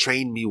father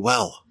trained me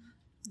well.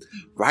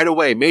 Right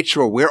away, made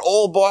sure we're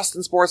all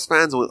Boston sports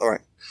fans." All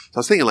right. So I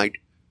was thinking,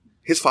 like,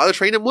 his father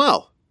trained him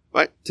well,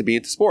 right, to be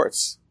into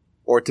sports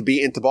or to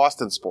be into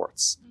Boston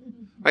sports,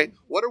 right?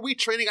 What are we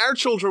training our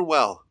children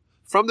well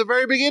from the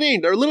very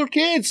beginning? They're little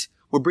kids.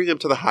 we're bringing them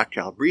to the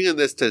Hakel, bringing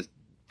this to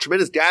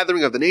tremendous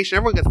gathering of the nation.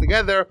 Everyone gets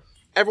together.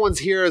 Everyone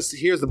hears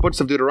the books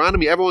of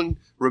Deuteronomy. Everyone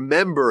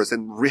remembers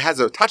and has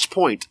a touch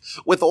point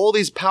with all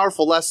these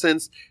powerful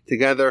lessons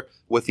together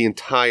with the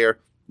entire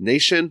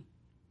nation.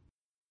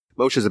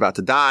 Moshe is about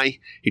to die.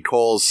 He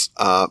calls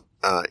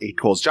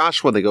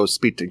Joshua. They go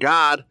speak to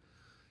God.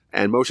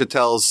 And Moshe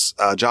tells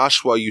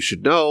Joshua, you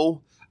should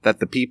know that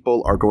the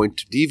people are going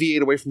to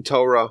deviate away from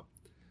Torah.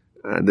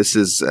 And this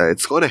is,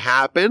 it's going to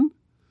happen.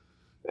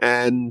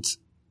 And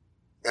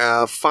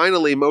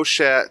finally,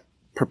 Moshe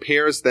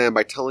prepares them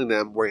by telling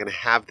them we're going to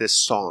have this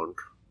song.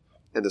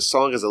 And the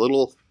song is a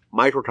little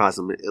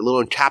microcosm, a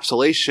little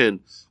encapsulation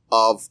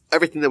of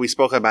everything that we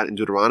spoke about in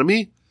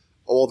Deuteronomy,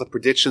 all the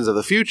predictions of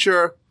the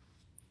future.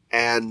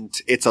 And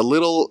it's a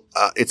little,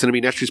 it's going to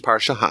be next week's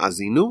Parsha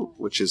Ha'azinu,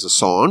 which is a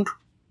song.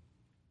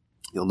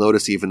 You'll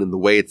notice even in the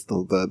way it's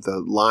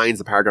the lines,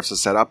 the paragraphs are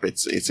set up,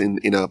 it's in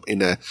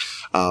a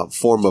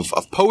form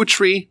of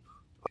poetry.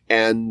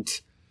 And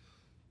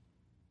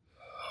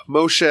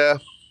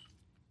Moshe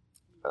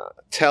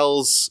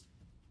tells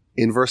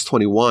in verse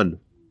 21,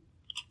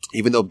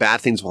 even though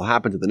bad things will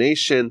happen to the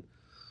nation,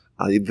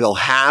 they'll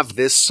have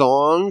this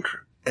song,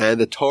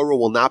 and the Torah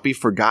will not be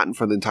forgotten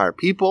for the entire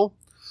people.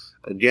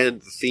 Again,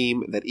 the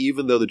theme that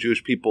even though the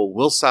Jewish people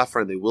will suffer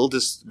and they will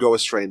just go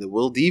astray and they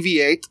will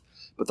deviate,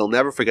 but they'll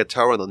never forget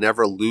Torah and they'll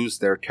never lose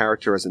their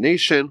character as a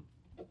nation.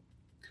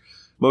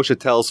 Moshe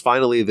tells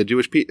finally the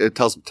Jewish people,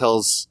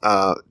 tells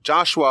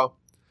Joshua,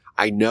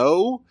 I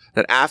know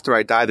that after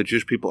I die, the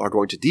Jewish people are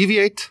going to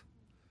deviate.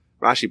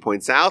 Rashi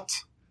points out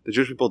the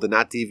Jewish people did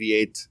not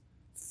deviate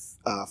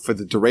for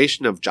the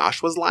duration of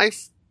Joshua's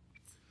life.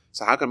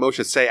 So how can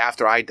Moshe say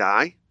after I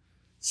die?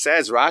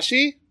 Says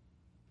Rashi,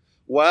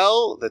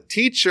 well, the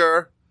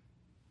teacher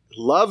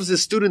loves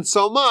his student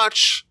so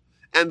much,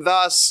 and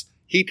thus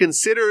he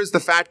considers the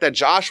fact that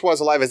Joshua is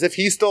alive as if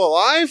he's still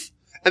alive,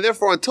 and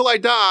therefore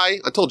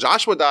until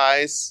Joshua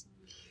dies,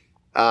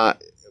 the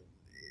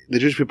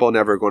Jewish people are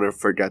never going to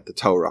forget the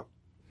Torah.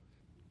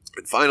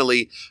 And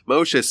finally,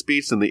 Moshe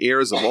speaks in the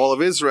ears of all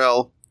of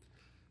Israel.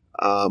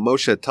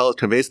 Moshe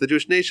conveys to the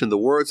Jewish nation the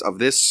words of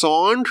this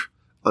song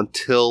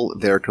until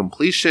their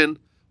completion.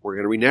 We're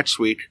going to read next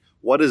week.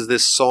 What is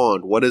this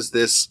song? What is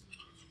this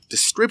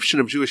description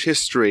of Jewish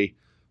history,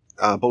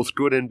 both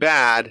good and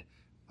bad,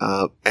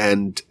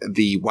 and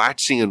the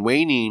waxing and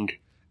waning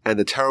and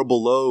the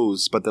terrible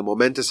lows, but the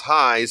momentous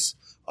highs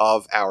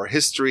of our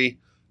history?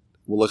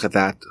 We'll look at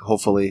that,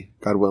 hopefully,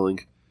 God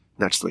willing,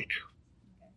 next week.